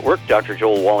Radio Network. Dr.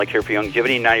 Joel Wallach here for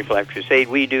Youngevity, 95 Crusade.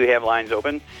 We do have lines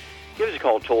open. Give us a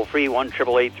call toll-free,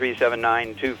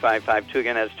 1-888-379-2552.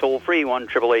 Again, that's toll-free,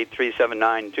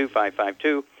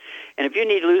 1-888-379-2552. And if you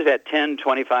need to lose that 10,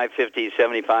 25, 50,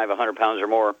 75, 100 pounds or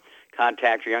more,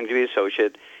 contact your Youngevity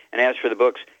associate and ask for the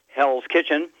books Hell's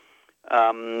Kitchen.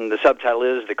 The subtitle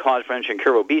is The Cause, Prevention, and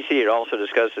Cure of Obesity. It also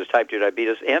discusses type 2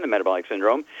 diabetes and the metabolic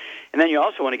syndrome. And then you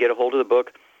also want to get a hold of the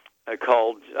book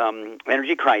called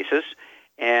Energy Crisis,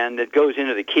 And it goes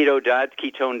into the ketone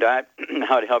diet,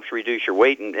 how it helps you reduce your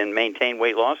weight and maintain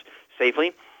weight loss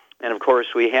safely. And, of course,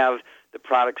 we have the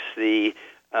products, the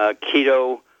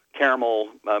Keto Caramel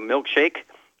Milkshake,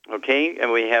 okay?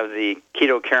 And we have the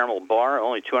Keto Caramel Bar,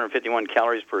 only 251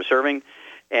 calories per serving,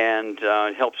 and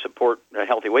helps support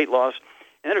healthy weight loss.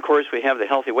 And then, of course, we have the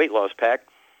Healthy Weight Loss Pack,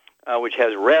 which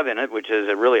has Rev in it, which is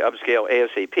a really upscale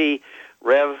ASAP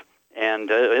Rev, and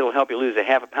it'll help you lose a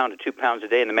half a pound to 2 pounds a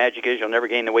day, and the magic is you'll never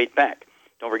gain the weight back.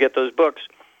 Don't forget those books,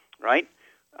 right?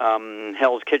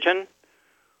 Hell's Kitchen,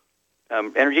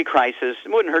 Energy Crisis.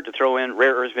 It wouldn't hurt to throw in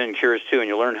Rare Earths Vitamin Cures, too, and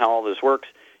you'll learn how all this works.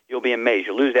 You'll be amazed.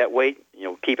 You'll lose that weight, and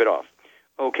you'll keep it off.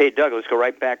 Okay, Doug, let's go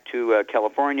right back to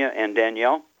California and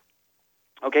Danielle.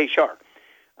 Okay, Shar.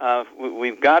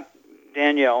 We've got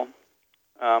Danielle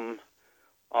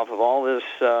off of all this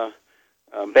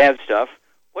bad stuff.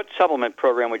 What supplement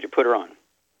program would you put her on?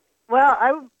 Well,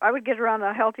 I would get her on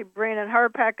a Healthy Brain and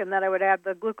Heart Pack, and then I would add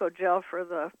the glucogel for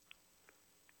the...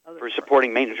 For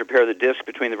supporting maintenance repair of the disc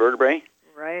between the vertebrae?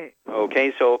 Right.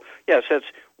 Okay, so, yes, that's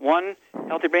one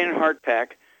Healthy Brain and Heart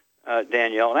Pack,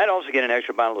 Danielle. And I'd also get an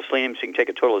extra bottle of selenium, so you can take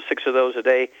a total of 6 of those a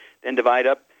day, then divide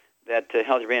up that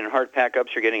Healthy Brain and Heart Pack up,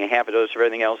 so you're getting a half a dose of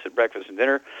everything else at breakfast and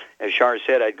dinner. As Shar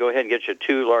said, I'd go ahead and get you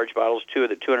 2 large bottles, 2 of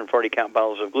the 240-count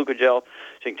bottles of glucogel,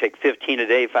 so you can take 15 a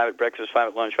day, 5 at breakfast, 5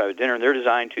 at lunch, 5 at dinner. And they're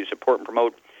designed to support and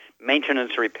promote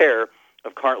maintenance and repair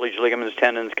of cartilage, ligaments,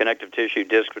 tendons, connective tissue,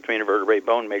 disc between a vertebrae,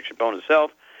 bone, makes your bone itself.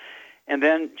 And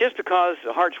then just because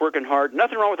the heart's working hard,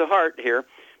 nothing wrong with the heart here,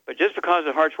 but just because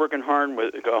the heart's working hard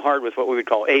with what we would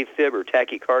call AFib or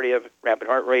tachycardia, rapid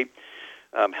heart rate,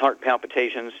 heart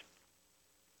palpitations,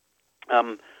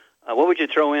 what would you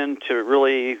throw in to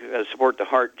really support the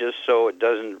heart just so it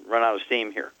doesn't run out of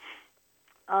steam here?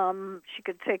 She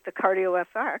could take the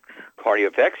CardioFX.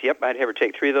 CardioFX, yep. I'd have her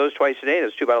take 3 of those twice a day.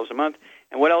 That's 2 bottles a month.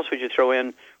 And what else would you throw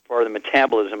in for the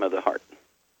metabolism of the heart?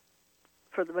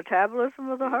 For the metabolism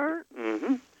of the heart?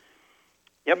 Mm-hmm.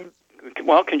 Yep.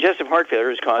 Well, congestive heart failure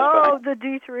is caused by... Oh, the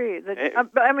D3.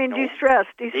 De-stress.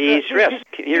 De-stress.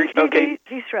 Okay.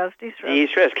 De-stress.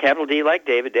 De-stress. Capital D like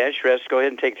David, dash stress. Go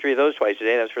ahead and take 3 of those twice a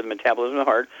day. That's for the metabolism of the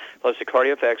heart. Plus the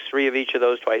CardioFX, 3 of each of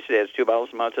those twice a day. That's 2 bottles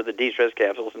a month of the de-stress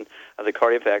capsules and of the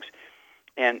CardioFX.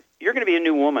 And you're going to be a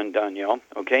new woman, Danielle,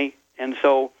 okay? And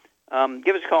so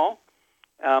give us a call.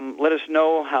 Let us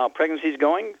know how pregnancy is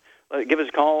going. Give us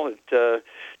a call at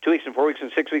 2 weeks and 4 weeks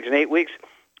and 6 weeks and 8 weeks.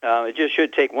 It just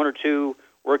should take 1 or 2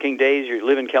 working days. You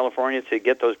live in California to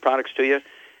get those products to you,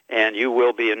 and you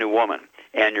will be a new woman.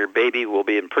 And your baby will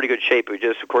be in pretty good shape.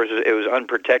 Of course, it was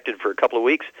unprotected for a couple of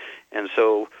weeks, and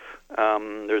so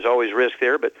there's always risk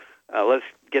there. But let's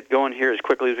get going here as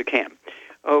quickly as we can.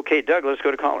 Okay, Doug, let's go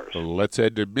to callers. Let's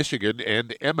head to Michigan.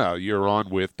 And Emma, you're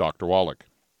on with Dr. Wallach.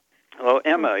 Hello,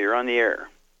 Emma. You're on the air.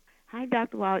 Hi,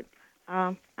 Dr. Wallach.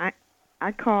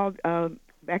 I called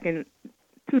back in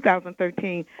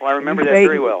 2013. Well, I remember that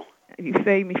very well. You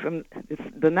saved me from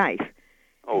the knife.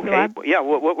 Okay. So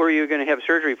what were you going to have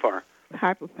surgery for?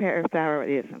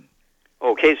 Hyperparathyroidism.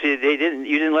 Okay, so you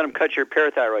didn't let them cut your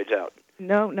parathyroids out.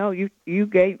 No, you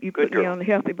put me on the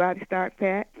Healthy Body Start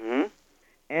Pack. Mm-hmm.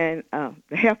 And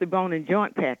the Healthy Bone and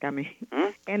Joint Pack,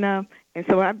 Mm-hmm. And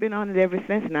so I've been on it ever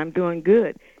since, and I'm doing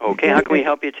good. Okay, how can we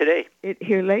help you today?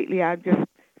 Here lately, I just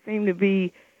seem to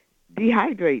be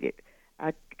dehydrated.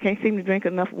 I can't seem to drink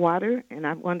enough water, and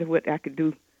I wonder what I could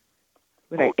do.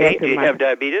 Okay, do you have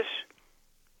diabetes?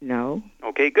 No.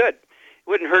 Okay, good. It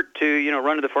wouldn't hurt to,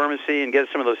 run to the pharmacy and get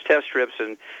some of those test strips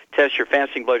and test your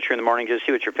fasting blood sugar in the morning, just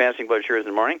see what your fasting blood sugar is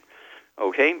in the morning.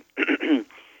 Okay?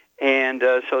 And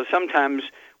so sometimes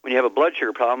when you have a blood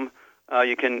sugar problem,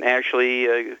 you can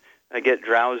actually get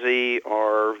drowsy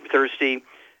or thirsty.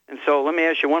 And so let me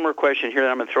ask you one more question here, then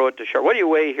I'm going to throw it to Char. What do you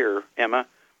weigh here, Emma?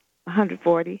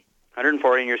 140.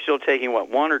 140, and you're still taking,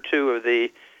 1 or 2 of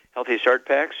the Healthy Start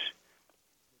Packs?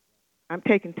 I'm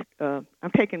taking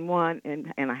 1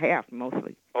 and a half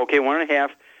mostly. Okay, 1 and a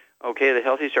half. Okay, the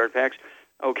Healthy Start Packs.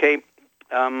 Okay,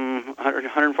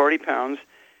 140 pounds.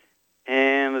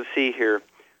 And let's see here.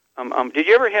 Did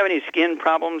you ever have any skin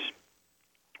problems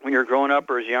when you were growing up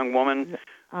or as a young woman?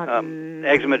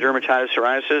 Eczema, dermatitis,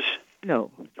 psoriasis?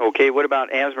 No. Okay, what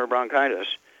about asthma or bronchitis?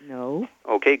 No.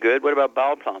 Okay, good. What about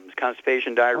bowel problems,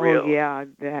 constipation, diarrhea? Oh, yeah,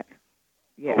 that.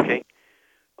 Yeah.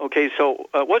 Okay, so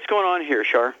what's going on here,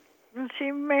 Char?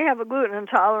 She may have a gluten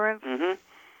intolerance. Mm-hmm.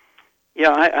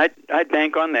 Yeah, I'd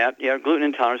bank on that. Yeah, gluten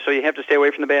intolerance. So you have to stay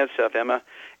away from the bad stuff, Emma.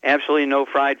 Absolutely no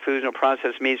fried foods, no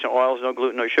processed meats, no oils, no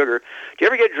gluten, no sugar. Do you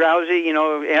ever get drowsy?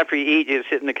 After you eat, you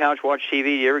sit in the couch, watch TV. Do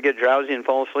you ever get drowsy and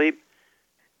fall asleep?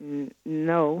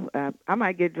 No. I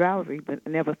might get drowsy, but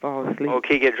never fall asleep.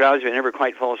 Okay, get drowsy but never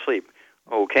quite fall asleep.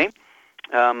 Okay.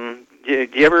 Do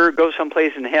you ever go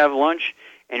someplace and have lunch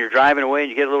and you're driving away and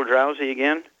you get a little drowsy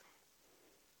again?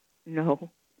 No.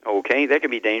 Okay, that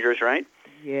could be dangerous, right?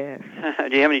 Yes.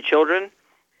 Do you have any children?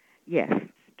 Yes.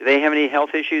 Do they have any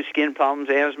health issues, skin problems,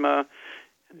 asthma,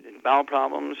 bowel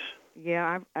problems?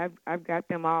 Yeah, I've got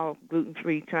them all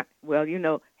gluten-free. Well,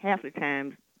 half the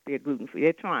time they're gluten-free.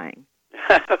 They're trying.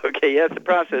 Okay, yeah, it's a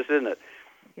process, isn't it?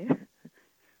 Yeah.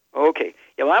 Okay.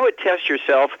 Yeah, well, I would test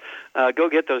yourself. Go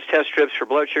get those test strips for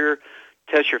blood sugar.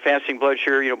 Test your fasting blood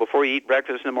sugar, before you eat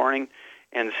breakfast in the morning,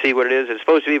 and see what it is. It's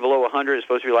supposed to be below 100. It's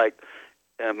supposed to be like,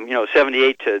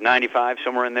 78 to 95,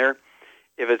 somewhere in there.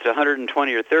 If it's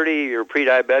 120 or 30, you're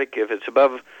pre-diabetic. If it's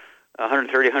above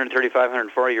 130, 135,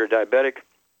 140, you're diabetic.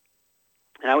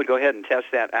 And I would go ahead and test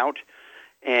that out.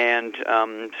 And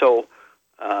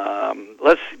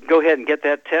let's go ahead and get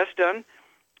that test done,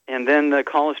 and then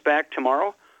call us back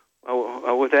tomorrow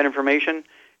with that information,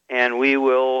 and we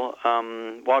will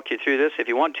walk you through this. If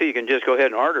you want to, you can just go ahead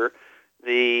and order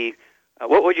the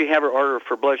what would you have her order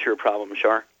for blood sugar problems,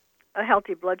 Shar? A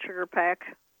healthy blood sugar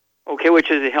pack. Okay,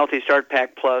 which is the Healthy Start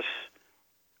Pack plus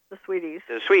the Sweeties.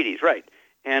 The Sweeties, right.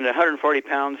 And 140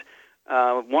 pounds,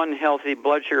 one healthy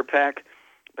blood sugar pack.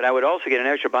 But I would also get an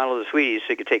extra bottle of the Sweeties,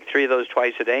 so you could take 3 of those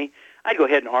twice a day. I'd go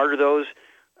ahead and order those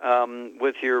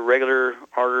with your regular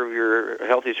order of your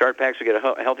Healthy Start Pack. So get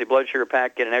a healthy blood sugar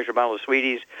pack, get an extra bottle of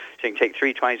Sweeties, so you can take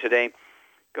 3 twice a day.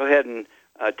 Go ahead and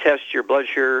test your blood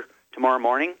sugar tomorrow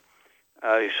morning.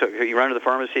 So you run to the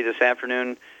pharmacy this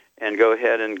afternoon and go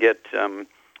ahead and get a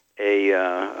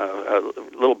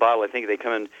little bottle. I think they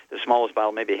come in the smallest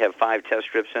bottle. Maybe have 5 test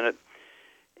strips in it.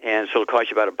 And so it'll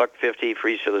cost you about $1.50 for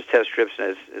each of those test strips,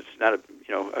 and it's not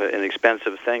an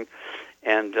expensive thing.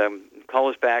 And call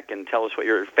us back and tell us what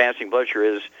your fasting blood sugar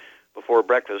is before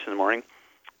breakfast in the morning,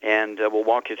 and we'll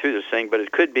walk you through this thing. But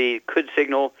it could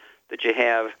signal that you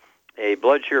have a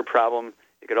blood sugar problem.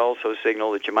 It could also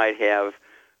signal that you might have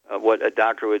what a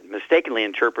doctor would mistakenly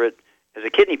interpret as a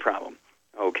kidney problem.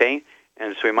 Okay,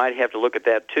 and so we might have to look at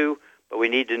that too. But we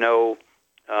need to know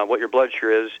what your blood sugar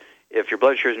is. If your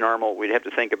blood sugar is normal, we'd have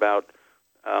to think about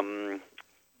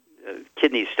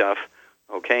kidney stuff,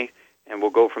 okay? And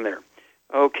we'll go from there.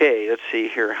 Okay, let's see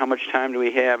here. How much time do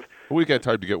we have? We got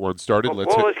time to get one started.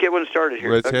 Let's get one started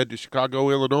here. Let's head to Chicago,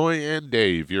 Illinois, and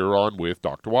Dave, you're on with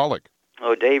Dr. Wallach.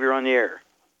 Oh, Dave, you're on the air.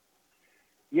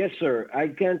 Yes, sir. I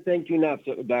can't thank you enough,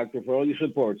 Doctor, for all your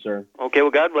support, sir. Okay,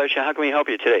 well, God bless you. How can we help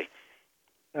you today?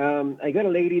 I got a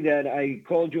lady that I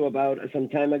called you about some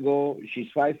time ago. She's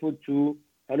 5'2",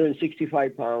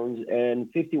 165 pounds,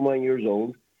 and 51 years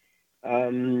old.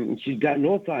 She's got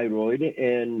no thyroid,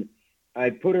 and I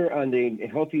put her on the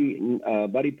Healthy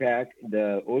Body Pack,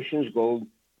 the Ocean's Gold,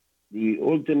 the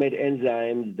Ultimate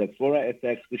Enzymes, the Flora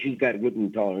FX, because she's got gluten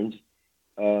intolerance.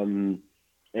 And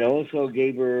I also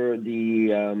gave her the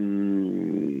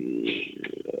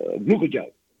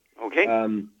Glucogel.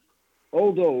 Okay.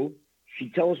 Although she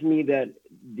tells me that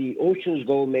the Ocean's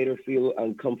Gold made her feel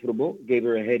uncomfortable, gave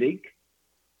her a headache.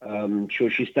 So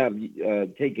she stopped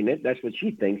taking it. That's what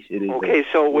she thinks it is. Okay,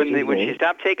 so when she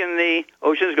stopped taking the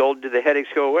Ocean's Gold, did the headaches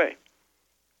go away?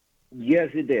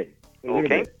 Yes, it did. For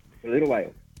a little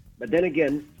while. But then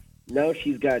again, now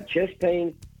she's got chest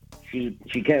pain. She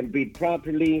can't breathe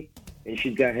properly, and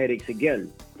she's got headaches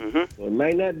again. Mm-hmm. So it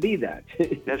might not be that.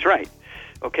 That's right.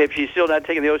 Okay, if she's still not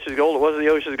taking the Ocean's Gold, it wasn't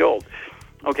the Ocean's Gold.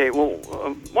 Okay, well,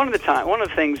 one of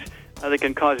the things that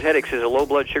can cause headaches is a low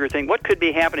blood sugar thing. What could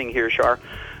be happening here, Shar?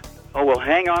 Oh, well,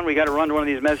 hang on. We got to run to one of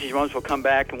these message moments. We'll come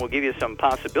back, and we'll give you some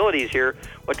possibilities here.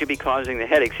 What could be causing the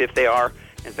headaches if they are,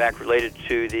 in fact, related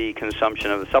to the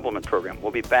consumption of the supplement program?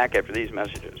 We'll be back after these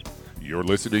messages. You're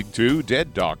listening to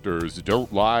Dead Doctors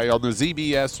Don't Lie on the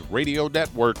ZBS Radio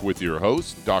Network with your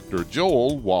host, Dr.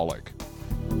 Joel Wallach.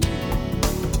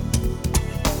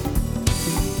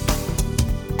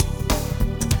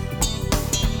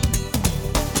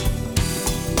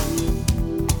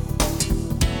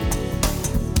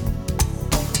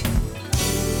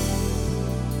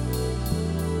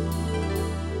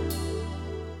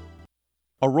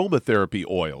 Aromatherapy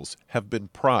oils have been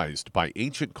prized by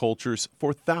ancient cultures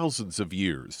for thousands of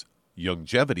years.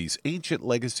 Youngevity's ancient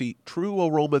legacy, True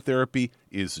Aromatherapy,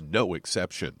 is no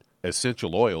exception.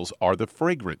 Essential oils are the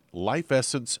fragrant life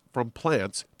essence from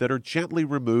plants that are gently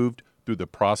removed through the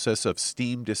process of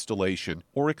steam distillation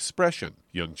or expression.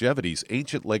 Youngevity's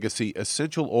ancient legacy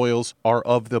essential oils are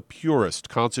of the purest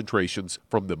concentrations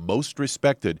from the most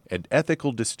respected and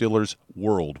ethical distillers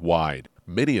worldwide.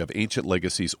 Many of Ancient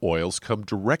Legacy's oils come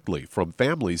directly from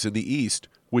families in the East,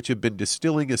 which have been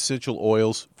distilling essential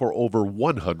oils for over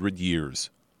 100 years.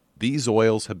 These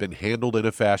oils have been handled in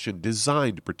a fashion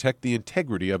designed to protect the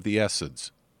integrity of the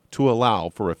essence, to allow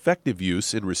for effective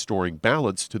use in restoring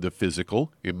balance to the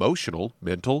physical, emotional,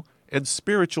 mental, and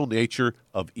spiritual nature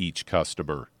of each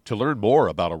customer. To learn more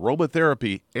about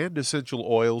aromatherapy and essential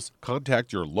oils,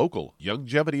 contact your local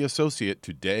Youngevity associate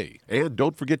today. And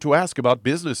don't forget to ask about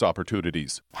business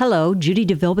opportunities. Hello, Judy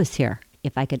DeVilbus here.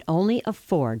 If I could only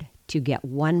afford to get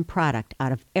one product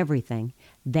out of everything,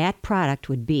 that product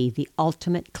would be the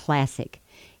Ultimate Classic.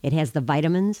 It has the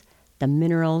vitamins, the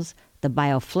minerals, the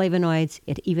bioflavonoids.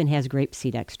 It even has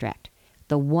grapeseed extract.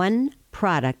 The one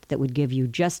product that would give you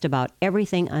just about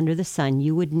everything under the sun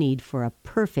you would need for a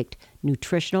perfect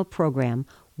nutritional program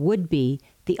would be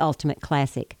the Ultimate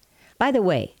Classic. By the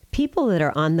way, people that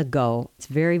are on the go, it's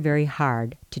very, very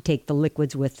hard to take the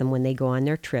liquids with them when they go on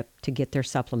their trip to get their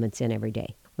supplements in every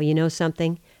day. Well, you know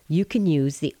something? You can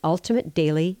use the Ultimate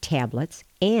Daily tablets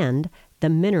and the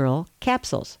mineral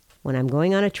capsules. When I'm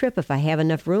going on a trip, if I have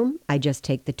enough room, I just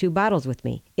take the 2 bottles with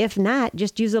me. If not,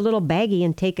 just use a little baggie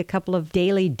and take a couple of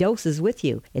daily doses with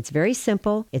you. It's very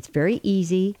simple. It's very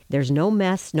easy. There's no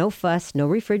mess, no fuss, no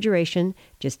refrigeration.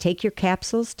 Just take your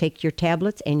capsules, take your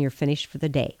tablets, and you're finished for the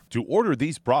day. To order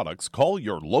these products, call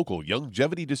your local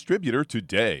Youngevity distributor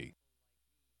today.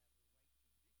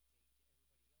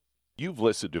 You've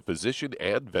listened to physician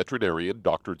and veterinarian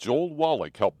Dr. Joel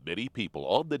Wallach help many people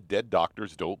on the Dead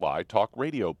Doctors Don't Lie talk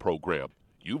radio program.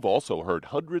 You've also heard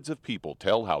hundreds of people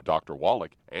tell how Dr.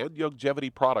 Wallach and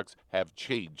Youngevity products have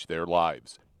changed their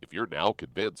lives. If you're now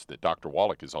convinced that Dr.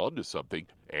 Wallach is onto something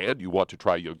and you want to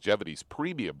try Youngevity's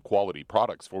premium quality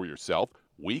products for yourself,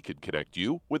 we can connect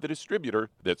you with a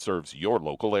distributor that serves your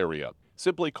local area.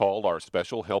 Simply call our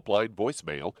special helpline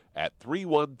voicemail at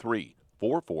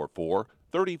 313-444-3463.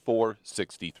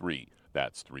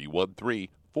 That's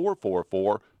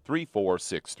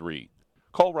 313-444-3463.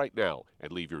 Call right now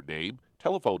and leave your name,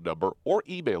 telephone number, or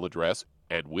email address,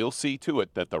 and we'll see to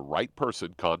it that the right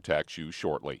person contacts you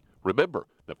shortly. Remember,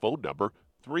 the phone number,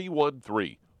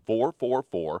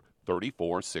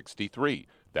 313-444-3463.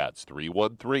 That's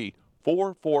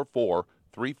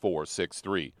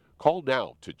 313-444-3463. Call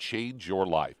now to change your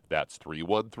life. That's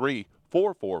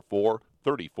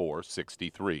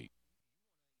 313-444-3463.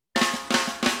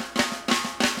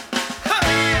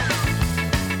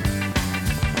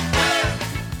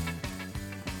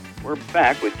 We're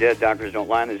back with Dead Doctors Don't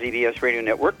Lie on the ZBS Radio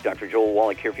Network. Dr. Joel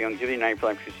Wallach here for Youngevity, 94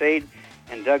 Life Crusade.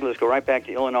 And Doug, let's go right back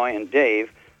to Illinois and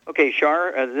Dave. Okay,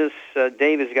 Shar,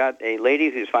 Dave has got a lady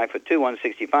who's 5'2",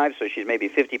 165, so she's maybe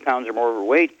 50 pounds or more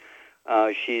overweight.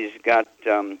 She's got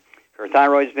her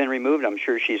thyroid's been removed. I'm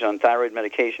sure she's on thyroid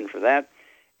medication for that.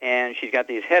 And she's got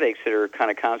these headaches that are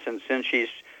kind of constant since she's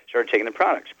started taking the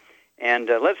products. And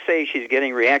let's say she's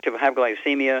getting reactive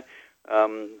hypoglycemia.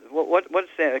 What's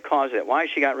the cause of that? Why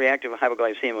she got reactive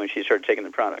hypoglycemia when she started taking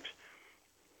the products,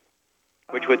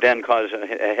 which would then cause a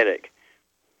headache?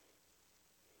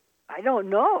 I don't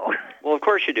know. Well, of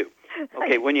course you do.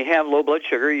 Okay, when you have low blood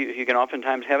sugar, you can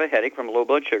oftentimes have a headache from low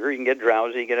blood sugar. You can get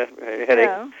drowsy, get a headache.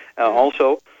 Yeah.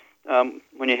 Also,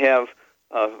 when you have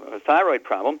a thyroid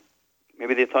problem,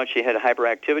 maybe they thought she had a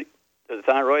hyperactivity to the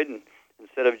thyroid, and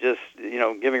instead of just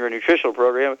giving her a nutritional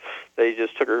program, they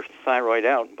just took her thyroid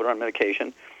out and put her on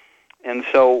medication. And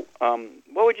so,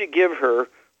 what would you give her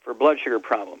for blood sugar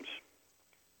problems?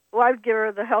 Well, I'd give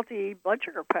her the healthy blood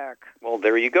sugar pack. Well,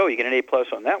 there you go. You get an A+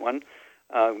 on that one.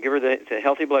 Give her the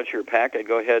healthy blood sugar pack. I'd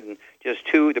go ahead and just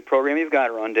the program you've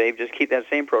got her on, Dave. Just keep that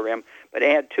same program, but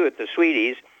add to it the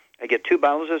Sweeties. I get 2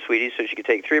 bottles of Sweeties, so she could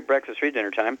take 3 at breakfast, 3 at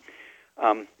dinner time.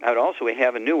 I would also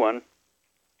have a new one.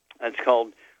 It's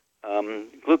called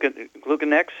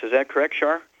Gluconex. Is that correct,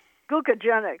 Shar?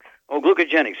 Glucogenics. Oh,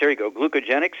 Glucogenics. There you go,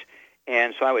 Glucogenics.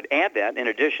 And so I would add that in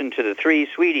addition to the 3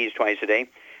 Sweeties twice a day.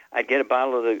 I'd get a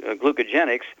bottle of the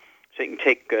Glucogenics, so you can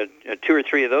take 2 or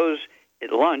 3 of those at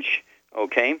lunch,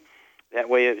 okay? That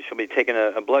way she'll be taking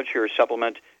a blood sugar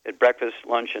supplement at breakfast,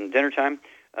 lunch, and dinner time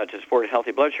to support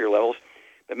healthy blood sugar levels.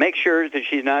 But make sure that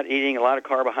she's not eating a lot of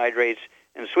carbohydrates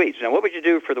and sweets. Now, what would you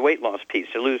do for the weight loss piece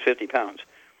to lose 50 pounds?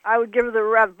 I would give her the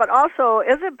Rev. But also,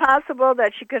 is it possible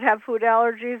that she could have food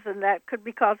allergies and that could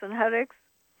be causing headaches?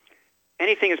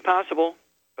 Anything is possible,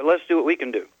 but let's do what we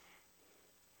can do.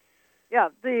 Yeah,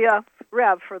 the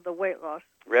Rev for the weight loss.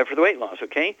 Rev for the weight loss,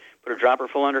 okay? Put a dropper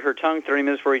full under her tongue, 30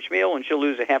 minutes for each meal, and she'll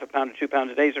lose a half a pound to 2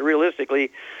 pounds a day. So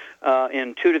realistically,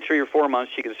 in 2 to 3 or 4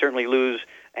 months, she can certainly lose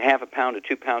a half a pound to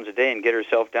 2 pounds a day and get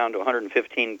herself down to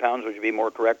 115 pounds, which would be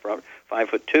more correct for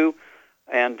 5'2".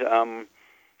 And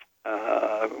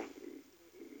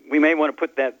we may want to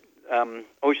put that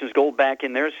Ocean's Gold back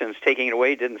in there since taking it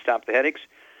away didn't stop the headaches.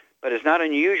 But it's not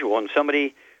unusual when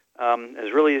somebody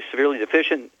is really severely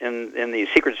deficient in the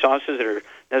secret sauces that are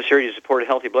necessary to support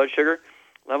healthy blood sugar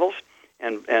levels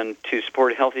and to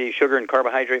support healthy sugar and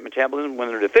carbohydrate metabolism when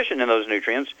they're deficient in those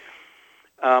nutrients.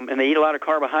 And they eat a lot of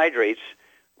carbohydrates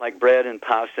like bread and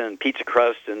pasta and pizza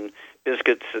crust and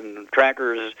biscuits and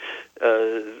crackers,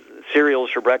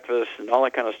 cereals for breakfast and all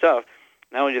that kind of stuff.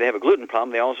 Not only do they have a gluten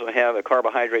problem, they also have a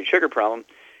carbohydrate sugar problem.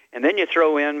 And then you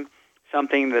throw in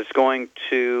something that's going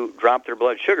to drop their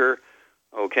blood sugar,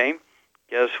 okay,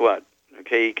 guess what?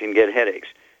 Okay, you can get headaches.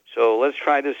 So let's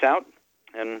try this out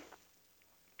and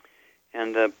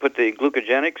put the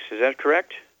glucogenics. Is that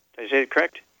correct? Did I say it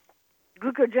correct?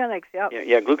 Glucogenics, yep.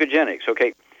 Yeah, glucogenics.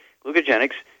 Okay,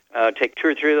 glucogenics. Take 2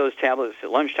 or 3 of those tablets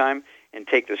at lunchtime and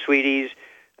take the Sweeties,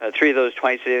 3 of those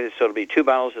twice a day, so it'll be 2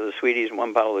 bottles of the Sweeties and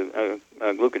 1 bottle of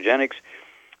glucogenics.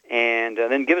 And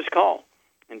then give us a call.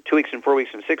 In 2 weeks and 4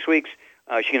 weeks and 6 weeks,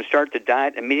 she can start the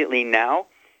diet immediately now.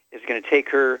 It's going to take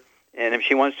her, and if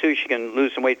she wants to, she can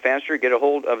lose some weight faster, get a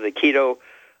hold of the keto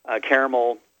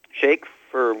caramel shake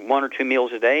for 1 or 2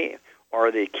 meals a day,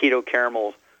 or the keto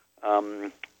caramel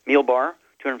meal bar,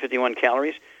 251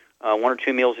 calories, 1 or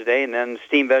 2 meals a day, and then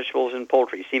steamed vegetables and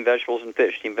poultry, steamed vegetables and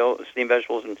fish, steamed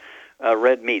vegetables and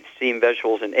red meat, steamed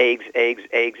vegetables and eggs,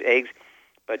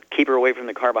 but keep her away from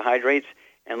the carbohydrates,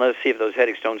 and let's see if those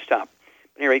headaches don't stop.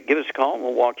 At any rate, give us a call, and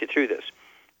we'll walk you through this.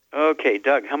 Okay,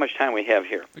 Doug, how much time we have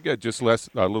here? I got just a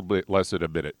little bit less than a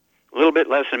minute. A little bit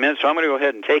less than a minute, so I'm going to go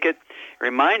ahead and take it.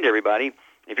 Remind everybody,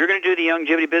 if you're going to do the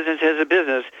longevity business as a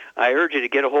business, I urge you to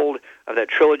get a hold of that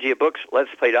trilogy of books, Let's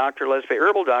Play Doctor, Let's Play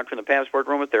Herbal Doctor, and the Passport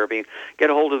Aromatherapy. Get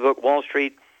a hold of the book Wall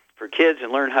Street for Kids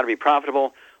and learn how to be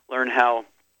profitable, learn how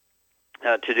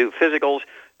to do physicals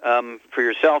for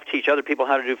yourself, teach other people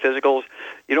how to do physicals.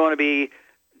 You don't want to be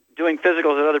doing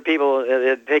physicals that other people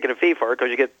taking a fee for because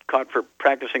you get caught for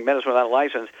practicing medicine without a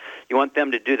license. You want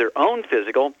them to do their own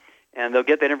physical, and they'll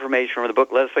get that information from the book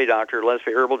Let's Play Doctor, Let's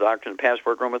Play Herbal Doctor, and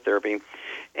Passport Aromatherapy.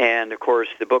 And, of course,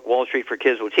 the book Wall Street for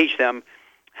Kids will teach them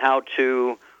how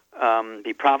to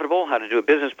be profitable, how to do a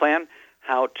business plan,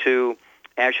 how to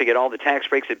actually get all the tax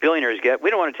breaks that billionaires get. We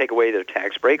don't want to take away the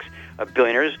tax breaks of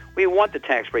billionaires. We want the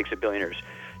tax breaks of billionaires.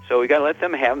 So we got to let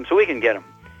them have them so we can get them.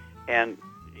 And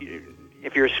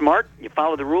if you're smart, you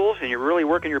follow the rules, and you're really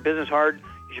working your business hard,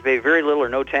 you should pay very little or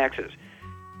no taxes.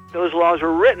 Those laws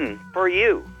were written for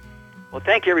you. Well,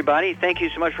 thank you, everybody. Thank you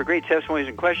so much for great testimonies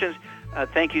and questions.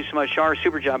 Thank you so much, Shar.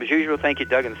 Super job as usual. Thank you,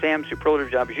 Doug and Sam.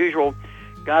 Superlative job as usual.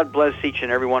 God bless each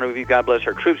and every one of you. God bless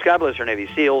our troops. God bless our Navy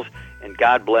SEALs. And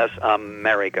God bless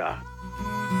America.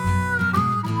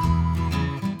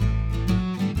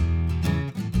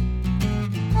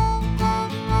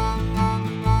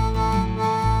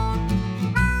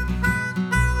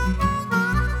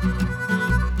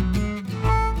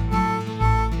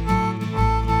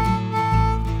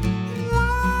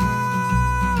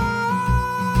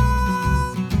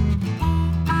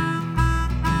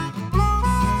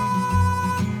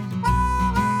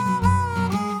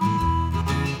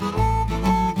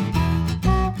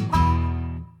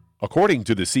 According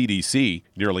to the CDC,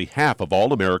 nearly half of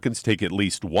all Americans take at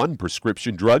least one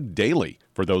prescription drug daily.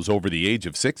 For those over the age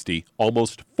of 60,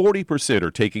 almost 40%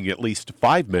 are taking at least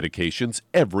 5 medications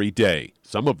every day,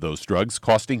 some of those drugs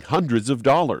costing hundreds of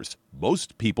dollars.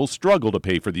 Most people struggle to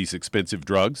pay for these expensive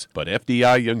drugs, but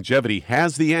FDI Longevity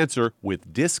has the answer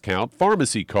with discount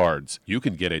pharmacy cards. You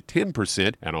can get a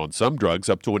 10% and on some drugs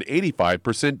up to an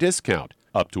 85% discount,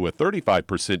 up to a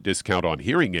 35% discount on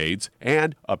hearing aids,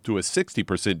 and up to a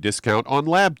 60% discount on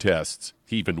lab tests,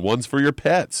 even ones for your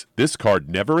pets. This card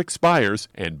never expires,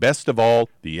 and best of all,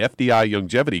 the FDI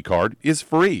Longevity card is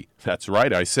free. That's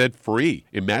right, I said free.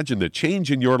 Imagine the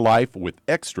change in your life with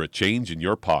extra change in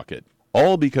your pocket.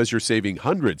 All because you're saving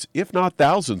hundreds, if not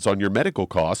thousands, on your medical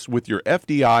costs with your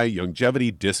FDI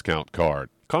Longevity discount card.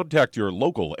 Contact your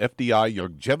local FDI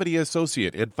Longevity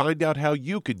associate and find out how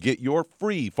you could get your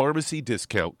free pharmacy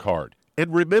discount card.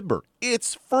 And remember,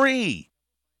 it's free!